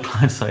 sorry. On the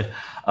client side,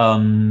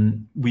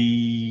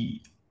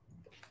 we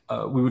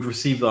would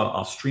receive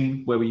our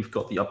stream where we've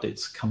got the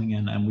updates coming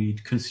in, and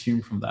we'd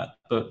consume from that.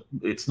 But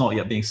it's not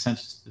yet being sent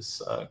to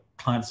this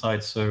client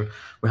side, so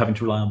we're having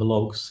to rely on the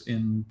logs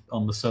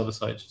on the server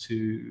side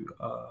to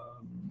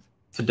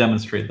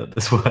demonstrate that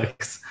this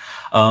works.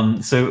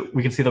 So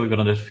we can see that we've got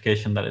a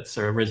notification that it's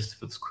registered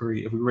for this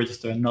query. If we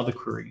register another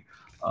query,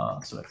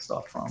 so let's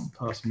start from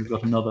person, we've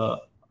got another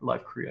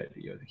live query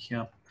ID over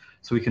here.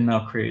 So we can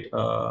now create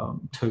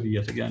Tobie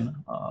yet again.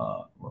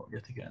 Well,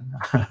 yet again.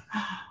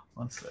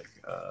 1 sec.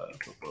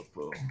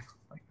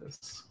 Like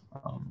this.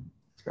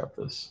 Let's grab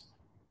this.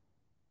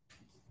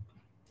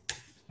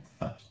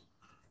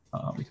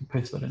 We can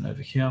paste that in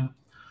over here.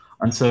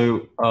 And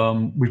so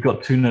we've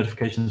got 2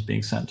 notifications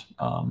being sent.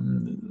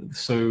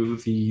 So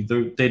the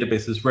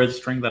database is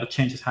registering that a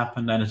change has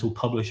happened, and it will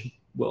publish,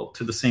 well,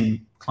 to the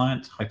same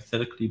client,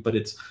 hypothetically, but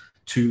it's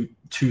two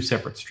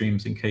separate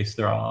streams in case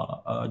there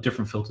are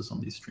different filters on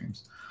these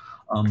streams.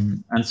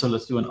 And so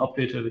let's do an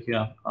update over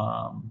here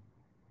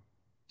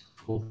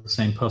for the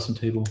same person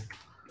table.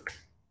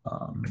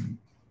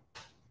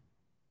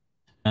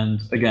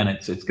 And again,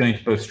 it's going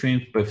to both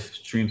streams. Both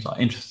streams are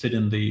interested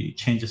in the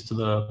changes to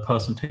the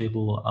person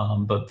table,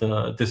 but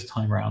this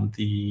time around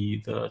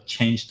the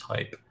change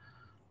type,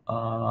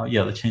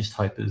 the change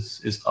type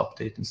is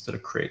update instead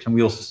of create. And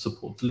we also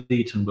support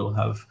delete, and we'll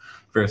have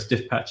various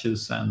diff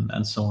patches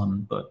and so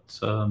on. But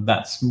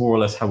that's more or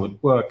less how it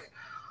would work.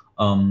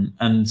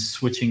 And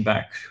switching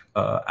back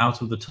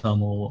out of the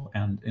terminal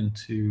and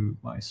into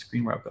my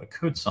screen where I've got a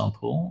code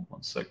sample.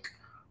 1 sec.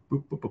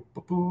 Boop, boop, boop,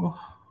 boop, boop.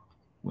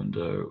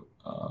 Window.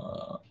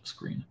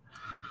 Screen.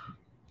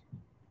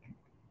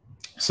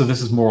 So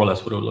this is more or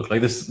less what it would look like.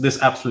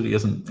 This absolutely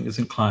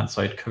isn't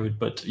client-side code,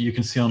 but you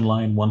can see on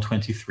line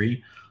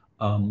 123,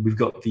 we've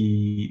got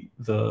the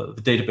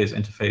database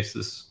interface.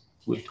 This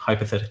would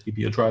hypothetically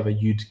be a driver.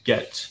 You'd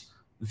get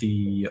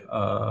the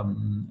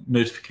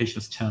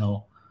notifications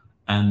channel,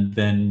 and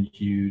then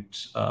you'd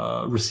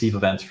receive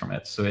events from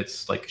it. So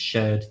it's like a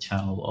shared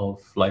channel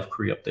of live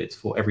query updates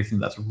for everything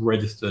that's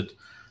registered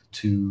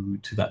to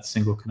that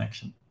single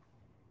connection.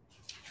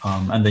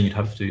 And then you'd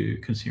have to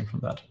consume from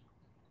that,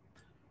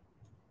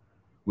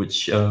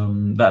 which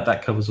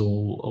that covers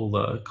all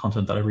the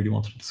content that I really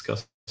wanted to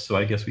discuss. So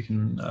I guess we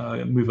can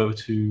move over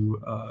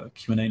to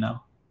Q&A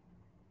now.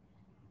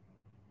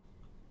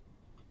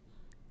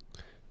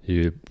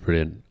 You're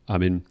brilliant. I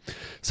mean,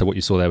 so what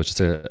you saw there was just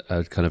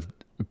a kind of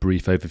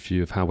brief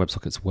overview of how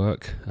WebSockets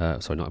work.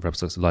 Sorry, not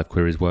WebSockets, live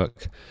queries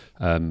work.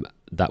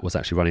 That was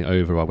actually running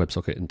over our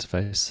WebSocket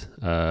interface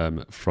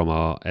from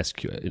our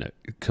SQL,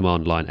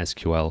 command line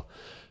SQL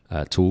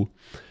tool.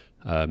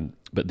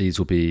 But these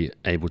will be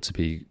able to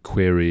be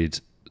queried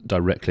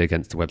directly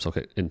against the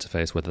WebSocket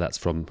interface, whether that's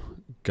from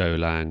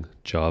Golang,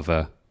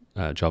 Java,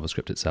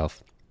 JavaScript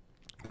itself.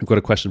 We've got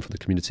a question from the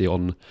community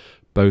on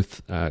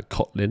both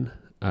Kotlin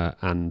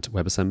and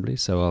WebAssembly.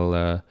 So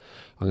I'm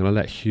going to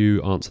let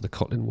Hugh answer the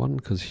Kotlin one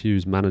because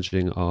Hugh's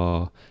managing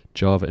our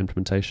Java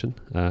implementation.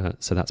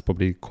 So that's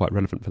probably quite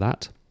relevant for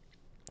that.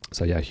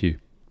 So yeah, Hugh.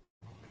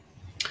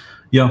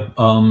 Yeah,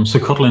 so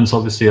Kotlin is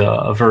obviously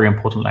a very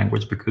important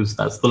language because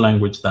that's the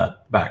language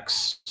that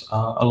backs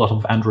a lot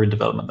of Android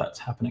development that's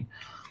happening.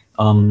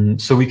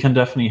 So we can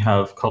definitely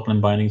have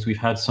Kotlin bindings. We've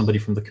had somebody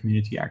from the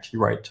community actually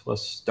write to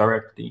us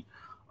directly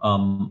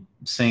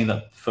saying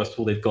that, first of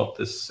all, they've got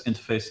this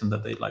interface and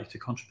that they'd like to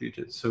contribute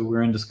it. So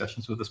we're in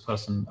discussions with this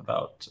person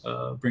about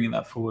bringing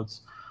that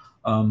forwards.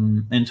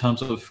 In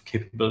terms of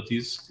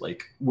capabilities,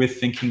 like we're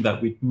thinking that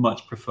we'd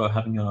much prefer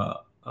having a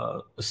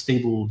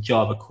stable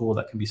Java core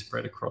that can be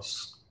spread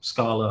across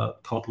Scala,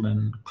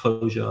 Kotlin,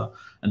 Clojure,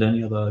 and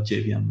any other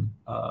JVM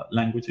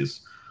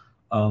languages.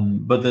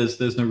 But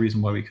there's no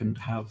reason why we couldn't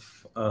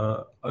have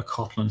a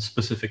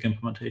Kotlin-specific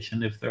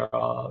implementation if there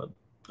are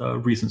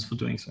reasons for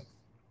doing so.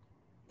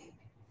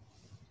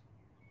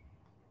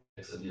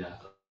 Yeah.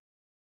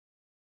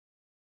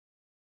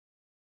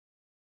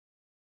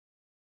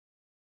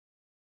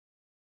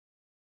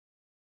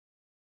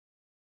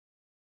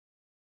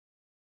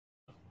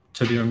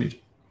 Tobie, you're on mute.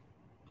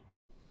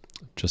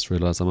 Just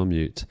realised I'm on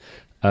mute.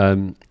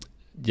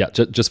 Yeah,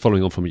 just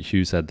following on from what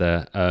Hugh said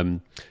there,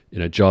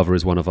 Java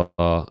is one of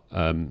our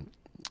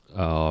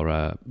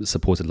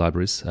supported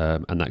libraries,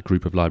 and that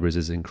group of libraries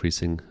is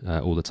increasing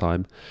all the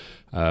time.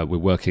 We're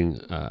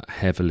working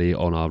heavily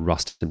on our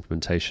Rust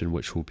implementation,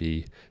 which will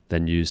be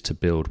then used to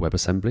build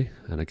WebAssembly.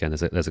 And again,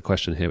 there's a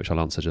question here which I'll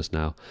answer just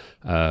now.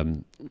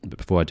 But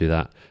before I do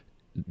that,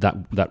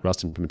 that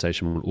Rust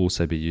implementation will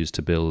also be used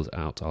to build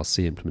out our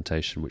C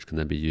implementation, which can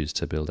then be used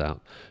to build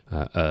out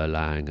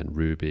Erlang and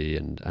Ruby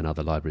and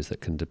other libraries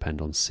that can depend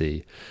on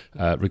C.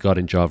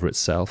 Regarding Java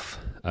itself,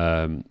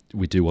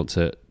 we do want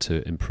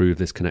to improve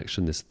this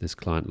connection, this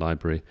client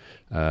library,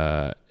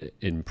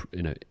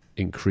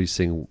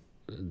 increasing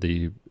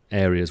the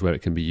areas where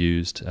it can be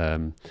used.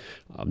 I'm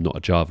not a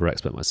Java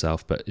expert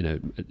myself, but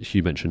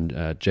Hugh mentioned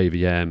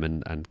JVM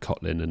and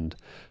Kotlin, and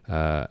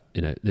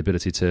the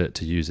ability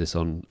to use this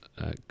on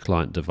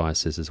client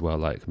devices as well,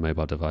 like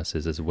mobile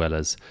devices, as well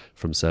as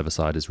from server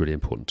side, is really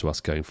important to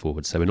us going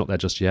forward. So we're not there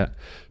just yet,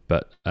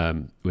 but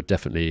we're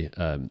definitely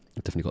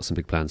got some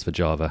big plans for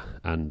Java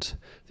and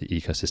the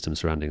ecosystem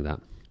surrounding that.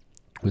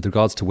 With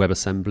regards to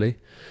WebAssembly,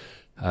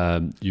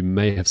 you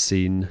may have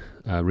seen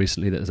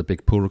recently that there's a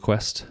big pull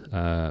request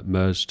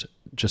merged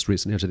just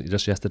recently, I think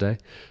just yesterday,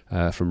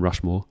 from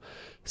Rushmore.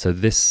 So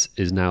this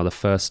is now the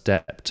first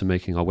step to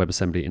making our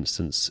WebAssembly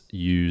instance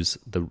use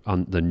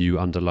the new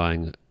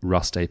underlying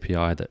Rust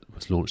API that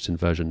was launched in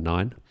version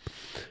 9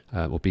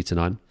 or beta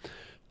 9.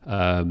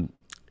 The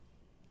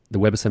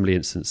WebAssembly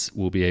instance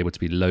will be able to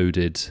be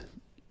loaded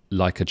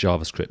like a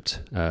JavaScript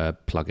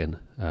plugin,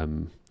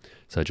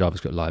 so a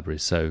JavaScript library.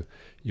 So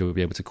you'll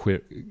be able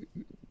to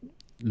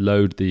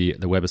load the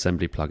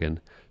WebAssembly plugin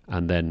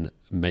and then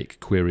make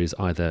queries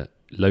either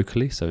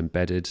locally, so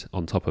embedded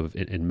on top of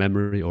in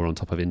memory or on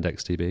top of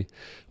IndexedDB,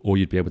 or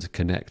you'd be able to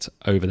connect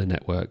over the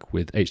network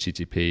with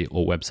HTTP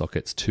or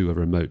WebSockets to a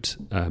remote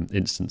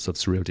instance of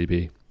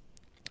SurrealDB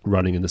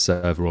running in the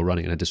server or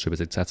running in a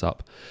distributed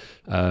setup.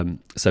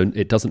 So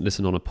it doesn't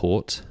listen on a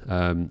port.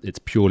 It's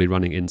purely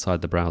running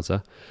inside the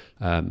browser.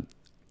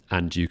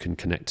 And you can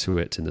connect to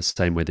it in the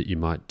same way that you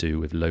might do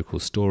with local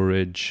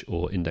storage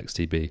or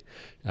IndexedDB.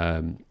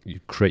 You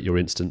create your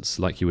instance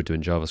like you would do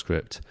in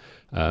JavaScript,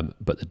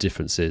 but the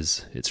difference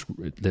is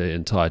the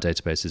entire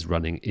database is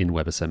running in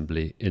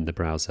WebAssembly in the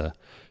browser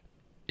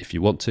if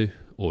you want to,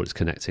 or it's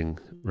connecting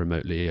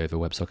remotely over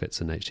WebSockets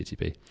and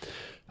HTTP.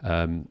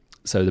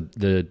 So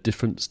the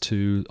difference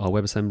to our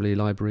WebAssembly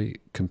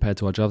library compared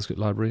to our JavaScript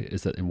library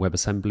is that in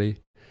WebAssembly,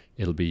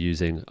 it'll be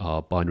using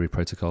our binary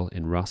protocol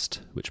in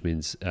Rust, which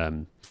means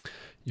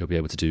you'll be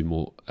able to do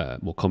more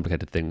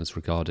complicated things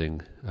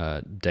regarding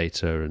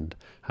data and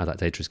how that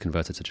data is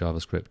converted to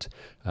JavaScript.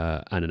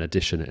 And in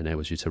addition, it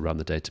enables you to run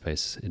the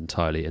database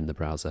entirely in the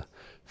browser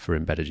for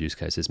embedded use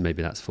cases.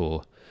 Maybe that's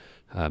for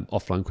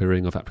offline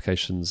querying of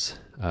applications,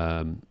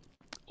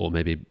 or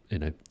maybe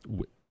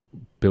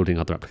building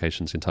other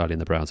applications entirely in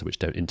the browser which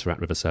don't interact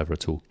with a server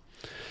at all.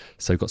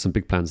 So we've got some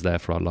big plans there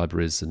for our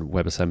libraries and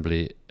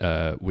WebAssembly.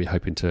 We're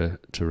hoping to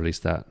release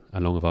that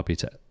along with our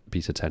beta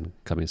 10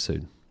 coming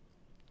soon.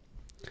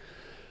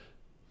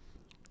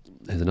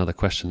 Here's another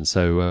question.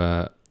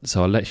 So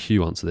I'll let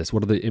Hugh answer this.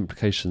 What are the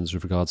implications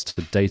with regards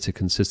to data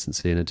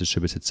consistency in a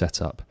distributed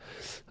setup?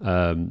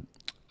 A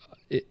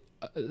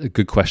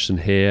good question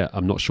here.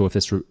 I'm not sure if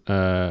this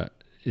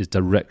is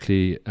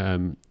directly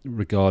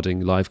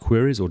regarding live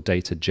queries or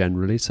data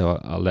generally, so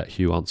I'll let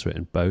Hugh answer it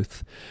in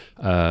both.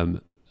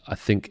 I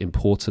think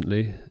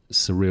importantly,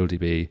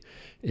 SurrealDB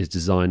is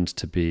designed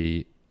to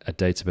be a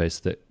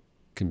database that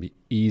can be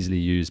easily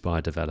used by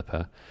a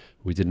developer.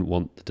 We didn't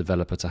want the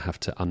developer to have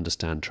to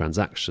understand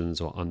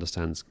transactions or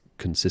understand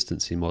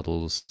consistency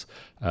models.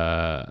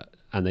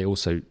 And they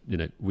also,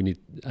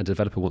 a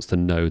developer wants to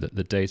know that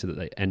the data that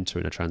they enter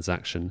in a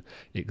transaction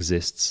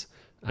exists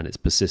and it's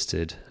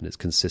persisted and it's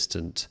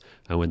consistent.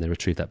 And when they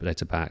retrieve that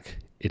data back,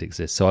 it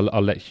exists. So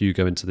I'll let Hugh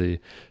go into the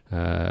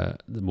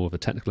more of a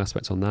technical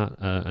aspect on that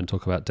and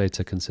talk about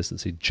data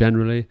consistency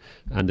generally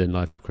and in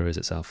live queries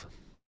itself.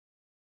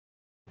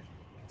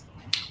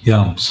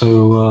 Yeah,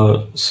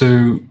 so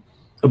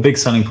a big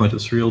selling point of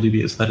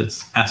SurrealDB is that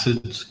it's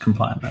ACID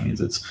compliant. That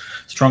means it's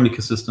strongly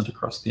consistent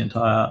across the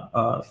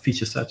entire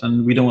feature set,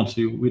 and we don't want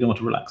to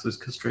relax those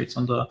constraints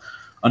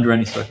under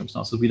any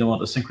circumstances. We don't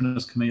want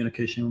asynchronous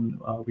communication.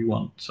 We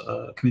want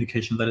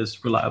communication that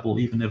is reliable,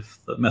 even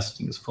if the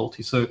messaging is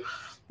faulty. So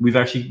we've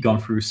actually gone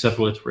through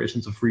several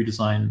iterations of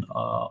redesign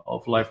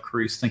of live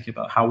queries, thinking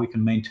about how we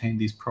can maintain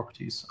these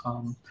properties.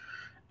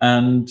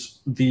 And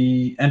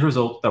the end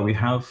result that we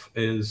have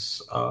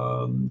is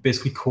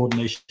basically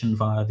coordination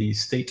via the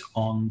state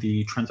on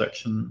the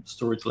transaction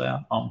storage layer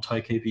on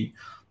TiKV.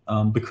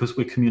 Because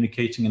we're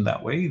communicating in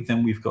that way,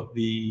 then we've got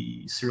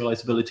the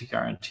serializability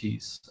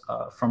guarantees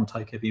from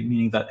TiKV,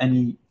 meaning that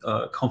any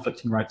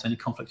conflicting writes, any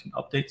conflicting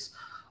updates,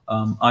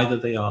 either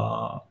they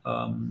are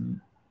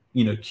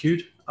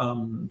queued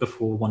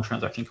before one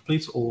transaction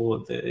completes,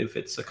 or if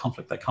it's a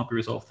conflict that can't be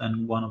resolved,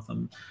 then one of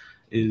them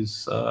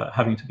is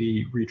having to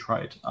be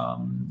retried.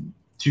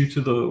 Due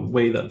to the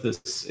way that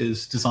this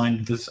is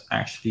designed, this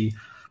actually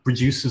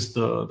reduces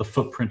the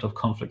footprint of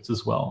conflicts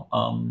as well.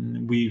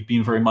 We've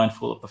been very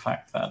mindful of the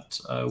fact that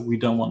we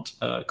don't want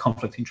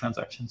conflicting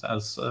transactions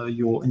as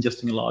you're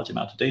ingesting a large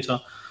amount of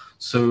data.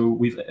 So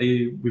we've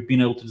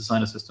been able to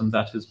design a system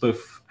that is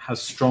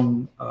has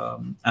strong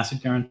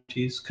ACID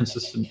guarantees,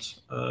 consistent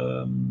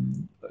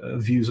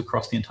views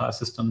across the entire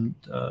system,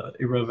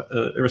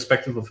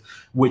 irrespective of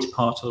which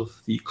part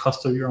of the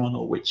cluster you're on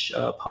or which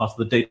part of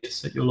the data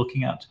set you're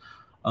looking at,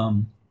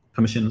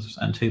 permissions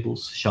and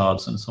tables,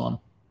 shards, and so on.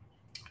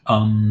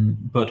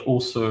 But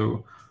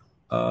also,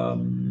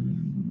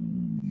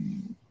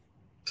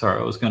 sorry,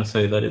 I was going to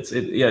say that it's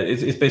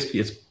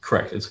basically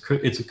correct.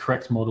 It's a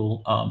correct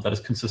model that is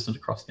consistent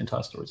across the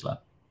entire storage lab.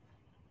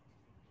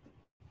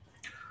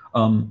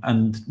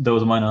 And there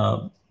was a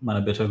minor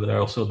bit over there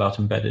also about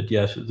embedded.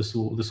 Yes, this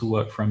will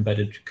work for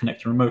embedded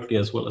connecting remotely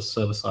as well as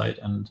server side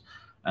and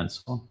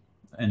so on.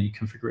 Any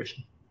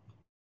configuration.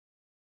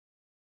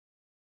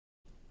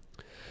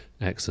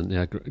 Excellent.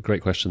 Yeah,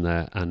 great question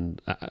there.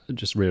 And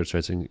just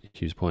reiterating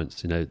Hugh's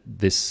points,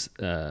 this.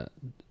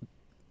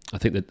 I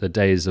think that the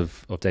days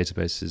of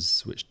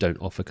databases which don't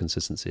offer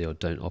consistency or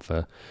don't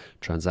offer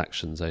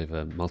transactions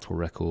over multiple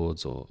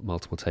records or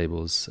multiple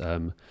tables, I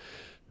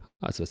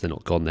suppose they're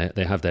not gone.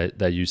 They have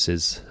their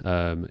uses,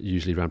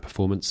 usually around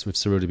performance. With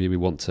SurrealDB, we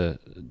want to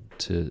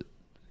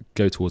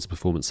go towards the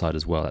performance side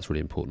as well. That's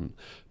really important.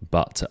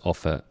 But to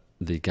offer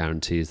the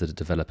guarantees that a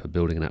developer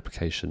building an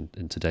application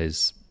in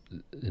today's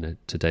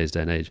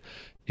day and age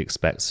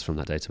expects from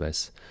that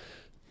database.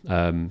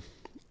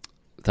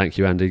 Thank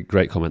you, Andy.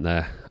 Great comment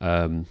there.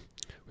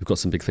 We've got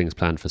some big things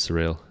planned for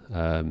Surreal,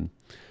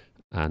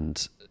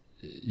 and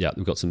yeah,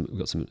 we've got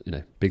some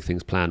big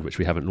things planned which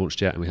we haven't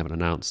launched yet and we haven't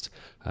announced.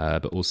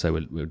 But also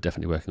we're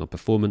definitely working on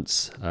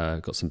performance.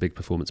 Got some big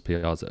performance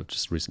PRs that have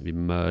just recently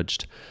been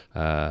merged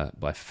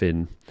by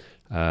Finn,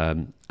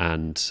 and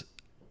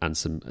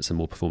some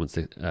more performance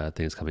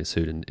things coming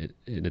soon.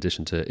 In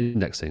addition to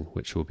indexing,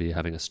 which we'll be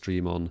having a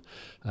stream on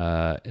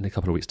in a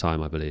couple of weeks'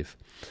 time, I believe.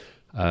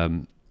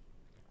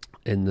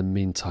 In the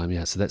meantime,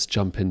 yeah, so let's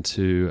jump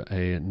into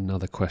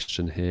another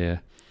question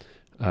here.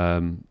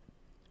 Let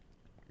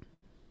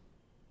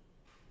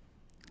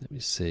me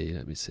see.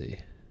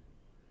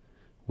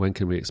 When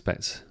can we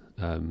expect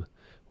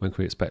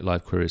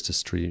live queries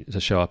to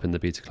show up in the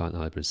beta client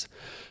libraries?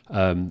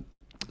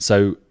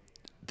 So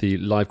the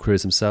live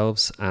queries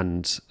themselves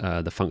and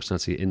the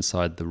functionality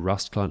inside the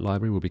Rust client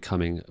library will be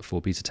coming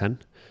for beta 10.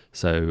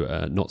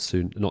 So not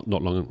soon, not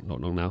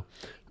long now.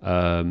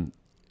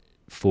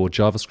 For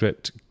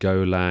JavaScript,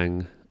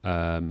 Golang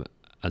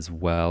as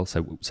well,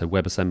 so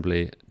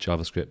WebAssembly,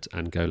 JavaScript,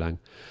 and Golang,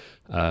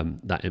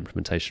 that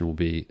implementation will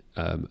be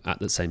at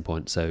the same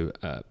point, so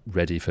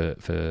ready for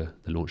the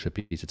launch of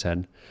beta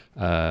 10.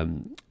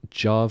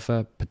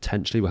 Java,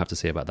 potentially, we'll have to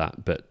see about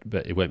that, but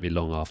it won't be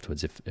long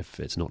afterwards if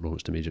it's not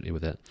launched immediately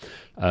with it.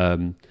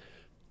 And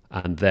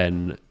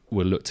then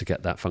we'll look to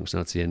get that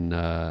functionality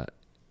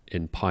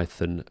in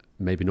Python,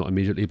 maybe not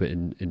immediately, but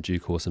in due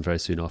course and very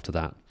soon after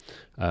that.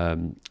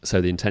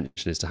 So the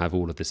intention is to have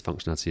all of this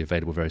functionality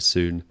available very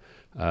soon.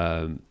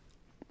 It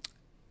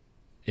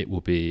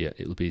will be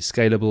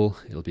scalable,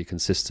 it'll be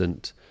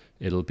consistent,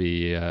 it'll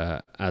be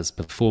as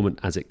performant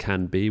as it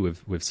can be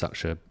with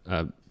such a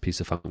piece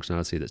of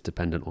functionality that's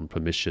dependent on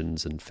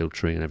permissions and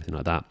filtering and everything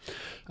like that.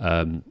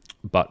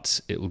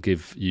 But it will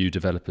give you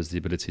developers the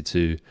ability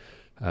to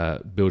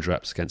build your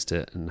apps against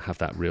it and have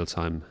that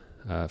real-time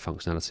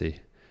functionality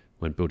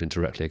when building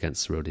directly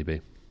against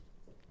SurrealDB.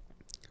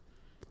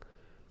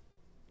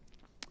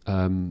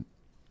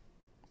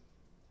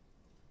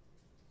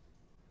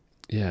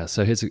 Yeah,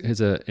 so here's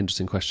an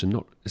interesting question,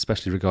 not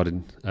especially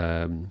regarding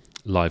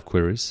live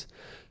queries,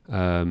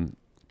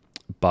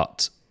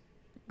 but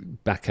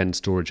backend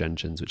storage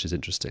engines, which is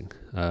interesting.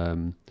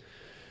 And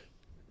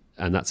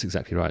that's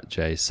exactly right,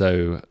 Jay.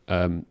 So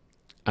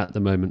at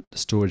the moment,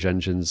 storage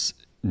engines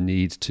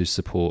need to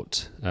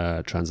support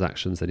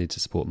transactions. They need to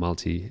support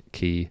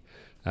multi-key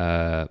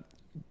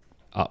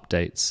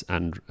updates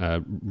and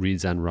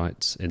reads and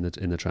writes in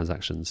the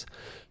transactions,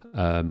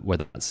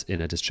 whether that's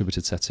in a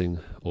distributed setting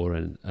or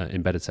an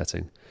embedded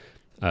setting.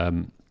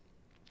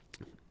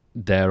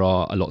 There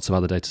are lots of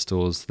other data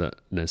stores that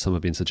some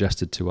have been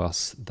suggested to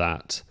us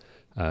that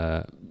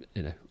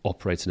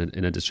operate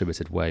in a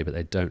distributed way, but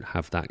they don't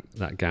have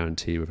that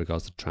guarantee with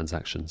regards to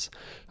transactions.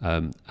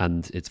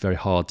 And it's very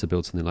hard to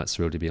build something like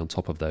SurrealDB on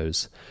top of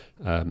those,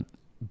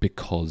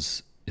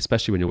 because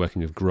especially when you're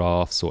working with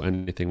graphs or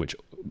anything which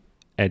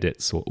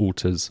edits or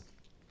alters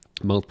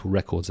multiple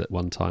records at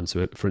one time.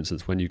 So for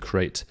instance, when you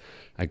create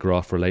a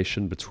graph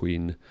relation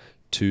between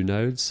two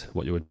nodes,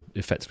 what you're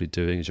effectively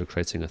doing is you're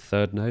creating a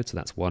third node, so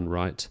that's one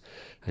write,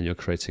 and you're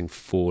creating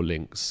 4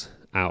 links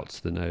out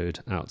to the node,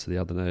 out to the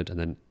other node, and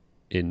then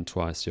in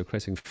twice. You're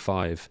creating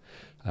 5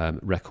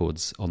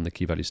 records on the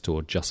key value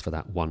store just for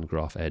that one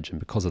graph edge. And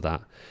because of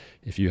that,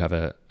 if you have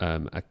a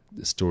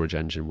storage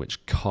engine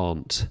which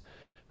can't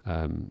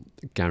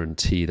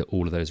guarantee that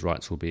all of those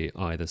writes will be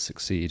either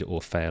succeed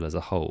or fail as a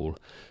whole,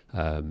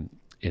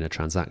 in a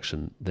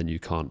transaction, then you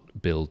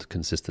can't build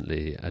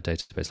consistently a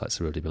database like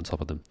SurrealDB on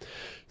top of them.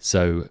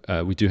 So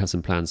we do have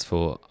some plans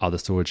for other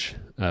storage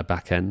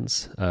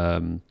backends,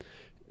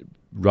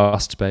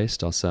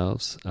 Rust-based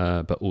ourselves,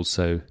 but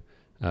also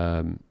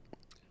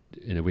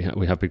we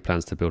have big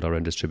plans to build our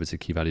own distributed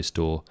key value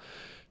store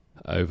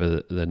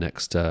over the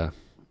next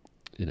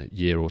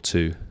year or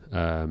two,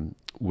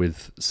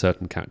 with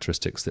certain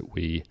characteristics that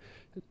we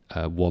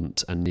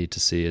want and need to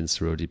see in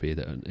SurrealDB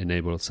that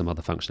enable some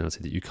other functionality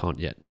that you can't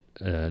yet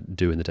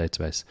do in the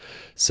database.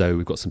 So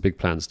we've got some big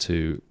plans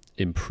to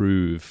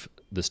improve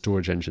the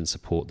storage engine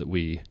support that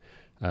we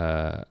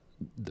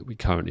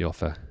currently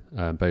offer,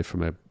 both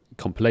from a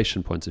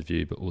compilation point of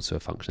view, but also a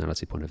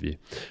functionality point of view.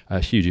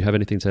 Hugh, do you have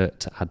anything to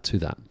add to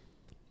that?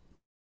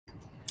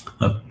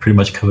 I've pretty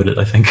much covered it,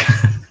 I think.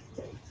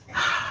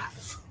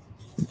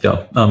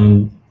 Yeah.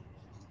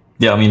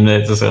 Yeah. I mean,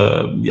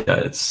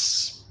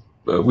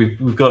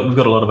 we've got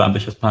a lot of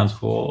ambitious plans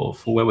for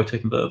where we're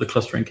taking the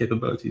clustering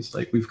capabilities.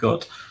 Like we've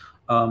got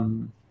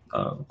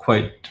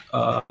quite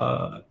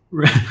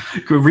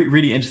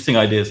really interesting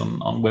ideas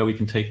on where we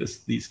can take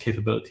these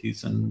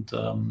capabilities, and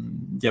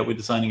yeah, we're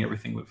designing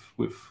everything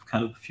with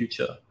kind of the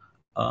future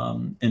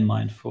in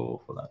mind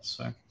for that.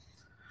 So.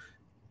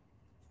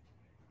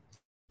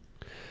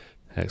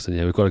 Excellent.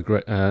 Yeah, we've got a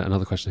great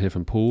another question here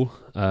from Paul.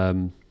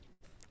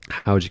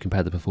 How would you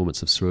compare the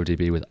performance of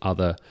SurrealDB with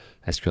other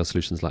SQL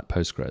solutions like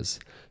Postgres?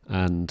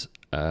 And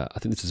I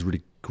think this is a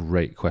really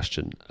great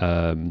question.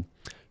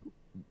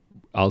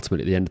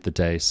 Ultimately, at the end of the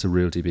day,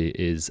 SurrealDB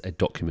is a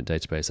document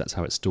database. That's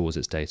how it stores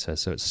its data.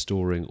 So it's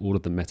storing all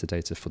of the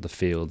metadata for the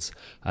fields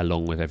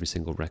along with every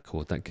single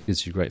record. That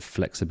gives you great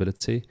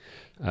flexibility.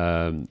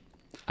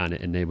 And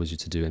it enables you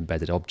to do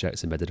embedded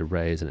objects, embedded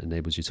arrays, and it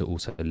enables you to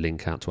also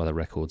link out to other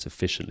records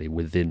efficiently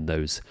within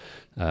those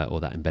or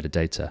that embedded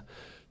data.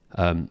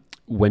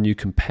 When you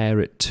compare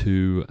it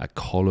to a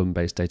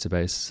column-based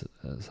database,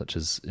 such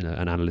as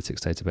an analytics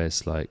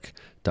database like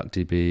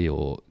DuckDB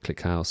or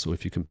ClickHouse, or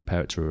if you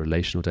compare it to a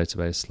relational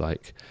database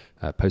like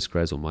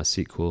Postgres or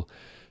MySQL,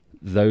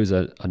 those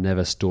are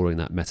never storing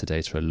that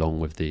metadata along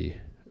with the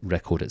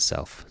record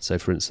itself. So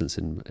for instance,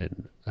 in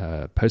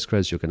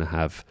Postgres, you're going to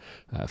have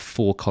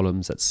 4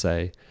 columns, let's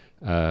say,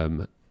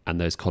 and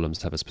those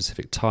columns have a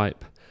specific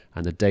type,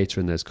 and the data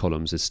in those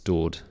columns is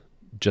stored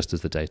just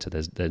as the data.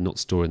 They're not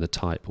storing the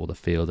type or the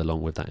field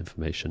along with that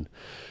information.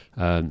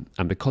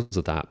 And because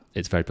of that,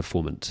 it's very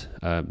performant,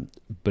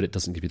 but it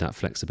doesn't give you that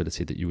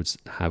flexibility that you would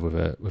have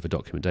with a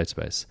document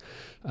database.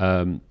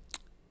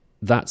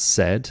 That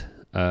said,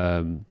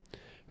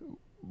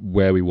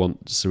 where we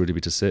want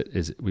SurrealDB to sit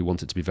is we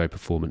want it to be very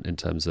performant in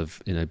terms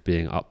of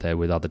being up there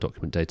with other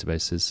document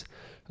databases.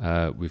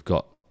 We've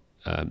got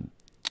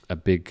a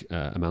big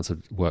amount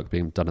of work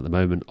being done at the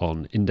moment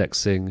on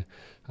indexing,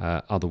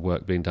 other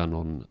work being done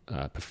on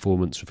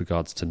performance with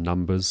regards to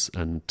numbers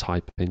and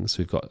typing. So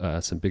we've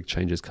got some big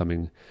changes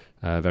coming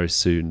very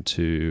soon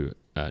to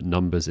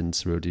numbers in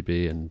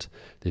SurrealDB and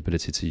the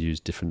ability to use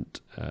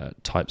different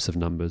types of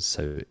numbers.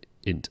 So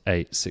int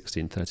 8,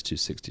 16, 32,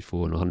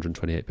 64, and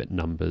 128-bit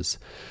numbers.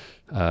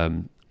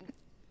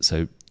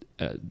 So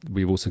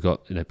we've also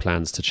got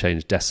plans to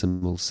change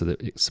decimals so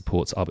that it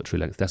supports arbitrary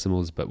length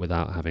decimals, but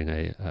without having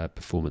a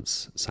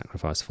performance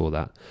sacrifice for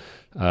that.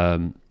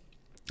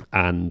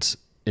 And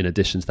in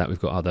addition to that, we've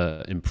got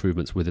other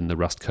improvements within the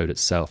Rust code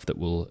itself that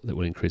will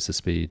increase the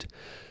speed.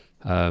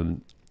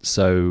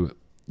 So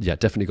yeah,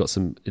 definitely got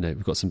some,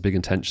 we've got some big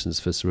intentions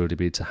for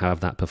SurrealDB to have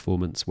that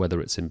performance, whether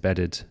it's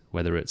embedded,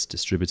 whether it's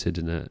distributed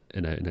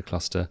in a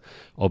cluster.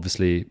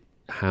 Obviously,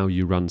 how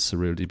you run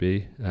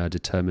SurrealDB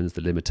determines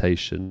the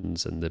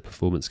limitations and the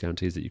performance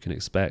guarantees that you can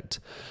expect.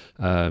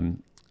 I'll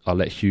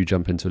let Hugh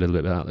jump into a little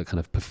bit about the kind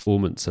of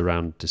performance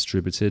around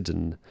distributed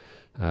and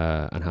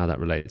how that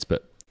relates.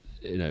 But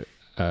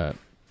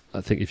I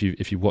think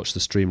if you watched the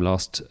stream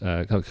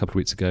a couple of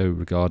weeks ago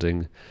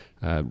regarding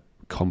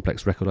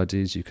complex record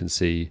IDs, you can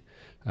see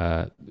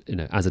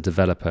as a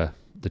developer,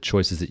 the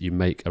choices that you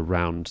make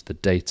around the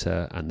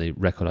data and the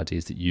record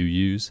IDs that you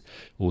use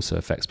also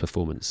affects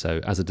performance. So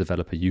as a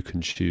developer, you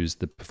can choose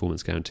the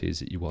performance guarantees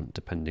that you want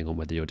depending on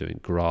whether you're doing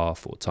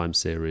graph or time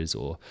series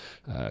or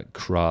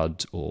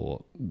CRUD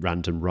or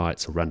random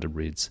writes or random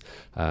reads.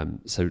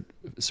 So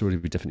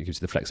SurrealDB definitely gives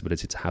you the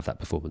flexibility to have that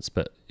performance.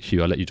 But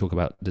Hugh, I'll let you talk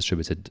about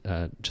distributed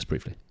just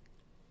briefly.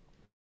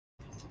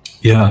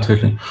 Yeah,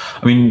 totally.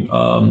 I mean,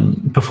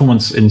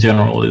 performance in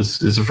general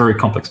is a very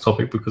complex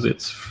topic because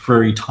it's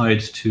very tied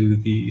to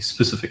the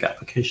specific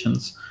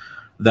applications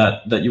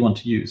that you want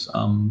to use.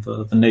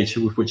 The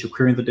nature with which you're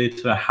querying the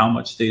data, how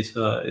much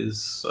data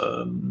is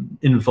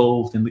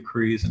involved in the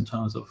queries in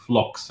terms of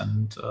locks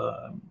and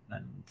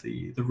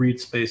the read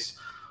space,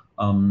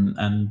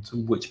 and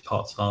which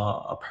parts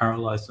are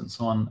parallelized and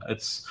so on.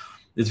 It's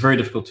very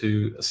difficult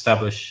to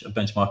establish a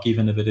benchmark,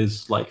 even if it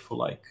is like for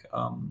like.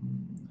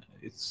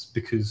 It's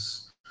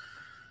because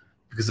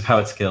because of how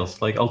it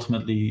scales. Like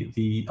ultimately,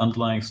 the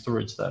underlying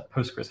storage that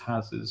Postgres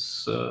has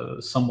is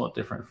somewhat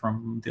different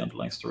from the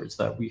underlying storage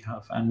that we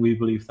have, and we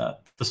believe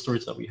that the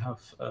storage that we have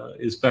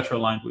is better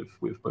aligned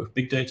with both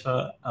big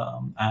data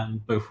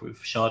and both with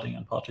sharding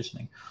and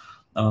partitioning.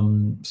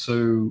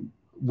 So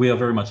we are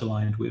very much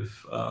aligned with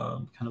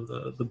kind of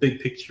the big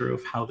picture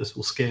of how this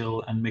will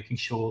scale, and making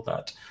sure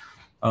that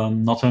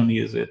not only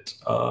is it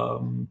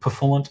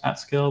performant at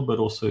scale, but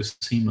also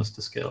seamless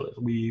to scale.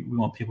 We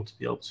want people to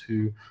be able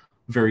to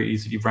very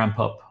easily ramp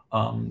up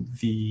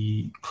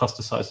the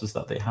cluster sizes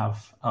that they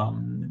have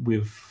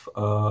with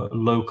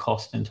low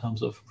cost in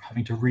terms of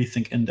having to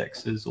rethink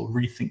indexes or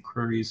rethink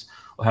queries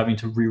or having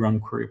to rerun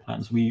query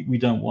plans. We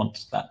don't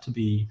want that to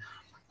be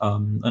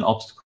an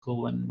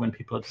obstacle when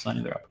people are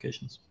designing their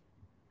applications.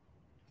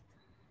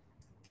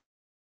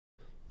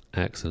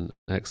 Excellent,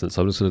 excellent.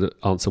 So I'm just going to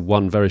answer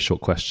one very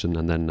short question,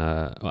 and then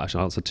actually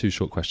I'll answer two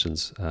short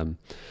questions.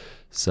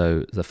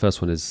 So the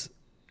first one is,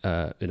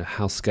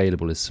 how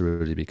scalable is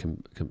SurrealDB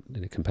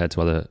compared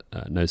to other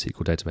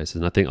NoSQL databases?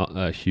 And I think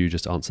Hugh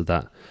just answered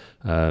that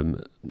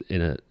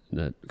in a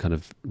kind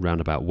of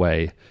roundabout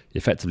way.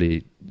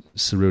 Effectively,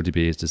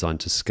 SurrealDB is designed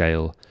to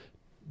scale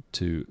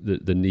to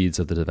the needs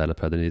of the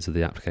developer, the needs of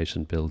the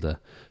application builder.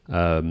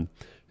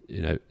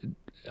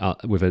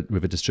 With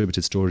a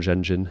distributed storage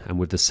engine, and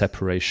with the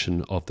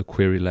separation of the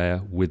query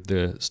layer with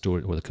the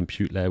storage, or the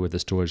compute layer with the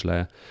storage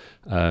layer,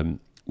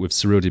 with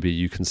SurrealDB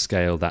you can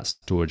scale that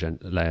storage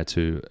layer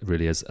to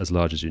really as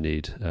large as you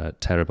need,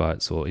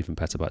 terabytes or even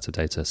petabytes of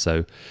data.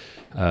 So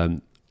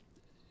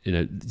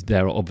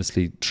there are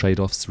obviously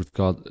trade-offs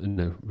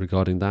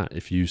regarding that.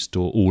 If you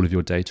store all of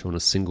your data on a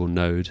single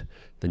node,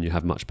 then you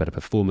have much better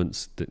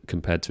performance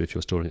compared to if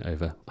you're storing it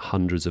over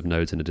hundreds of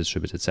nodes in a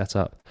distributed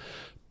setup.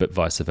 But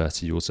vice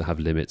versa, you also have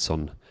limits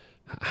on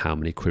how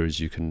many queries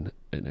you can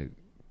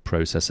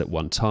process at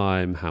one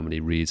time, how many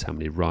reads, how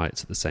many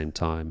writes at the same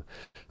time,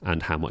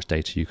 and how much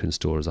data you can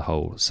store as a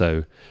whole.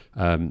 So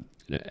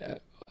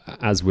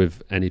as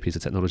with any piece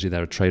of technology,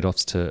 there are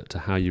trade-offs to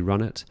how you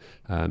run it,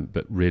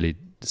 but really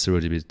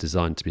SurrealDB is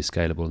designed to be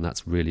scalable, and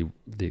that's really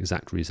the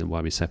exact reason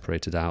why we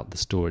separated out the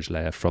storage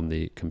layer from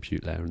the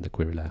compute layer and the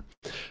query layer.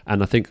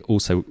 And I think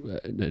also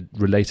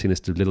relating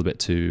this a little bit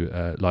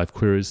to live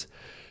queries,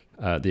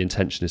 the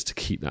intention is to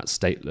keep that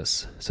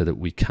stateless so that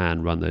we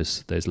can run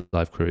those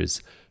live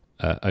queries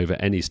over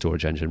any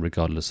storage engine,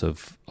 regardless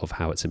of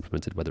how it's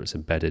implemented, whether it's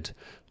embedded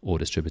or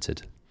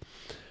distributed.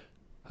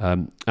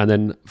 And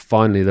then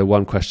finally, the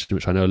one question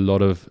which I know a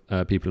lot of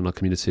people in our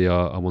community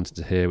are wanting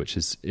to hear, which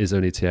is there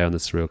an ETA on the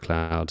Surreal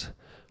Cloud?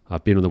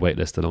 I've been on the wait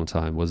list a long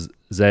time.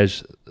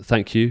 Zej,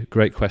 thank you.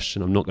 Great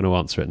question. I'm not going to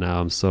answer it now.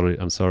 I'm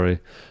sorry.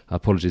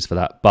 Apologies for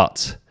that.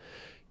 But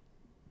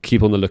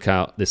keep on the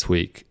lookout this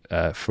week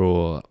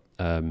for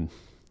an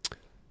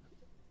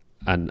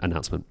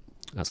announcement.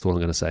 That's all I'm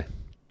going to say.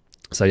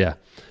 So yeah,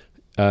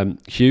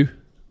 Hugh,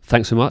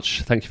 thanks so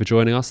much. Thank you for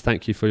joining us.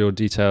 Thank you for your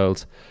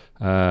detailed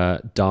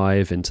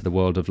dive into the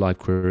world of live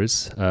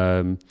queries.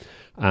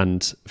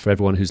 And for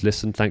everyone who's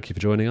listened, thank you for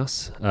joining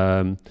us.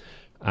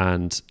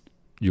 And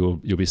you'll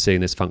be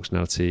seeing this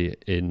functionality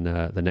in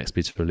the next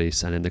beta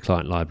release and in the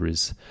client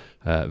libraries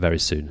very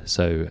soon.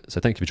 So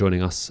thank you for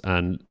joining us,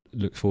 and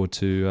look forward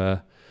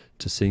to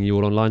seeing you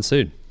all online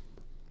soon.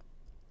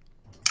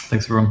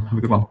 Thanks everyone. Have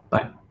a good one.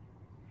 Bye.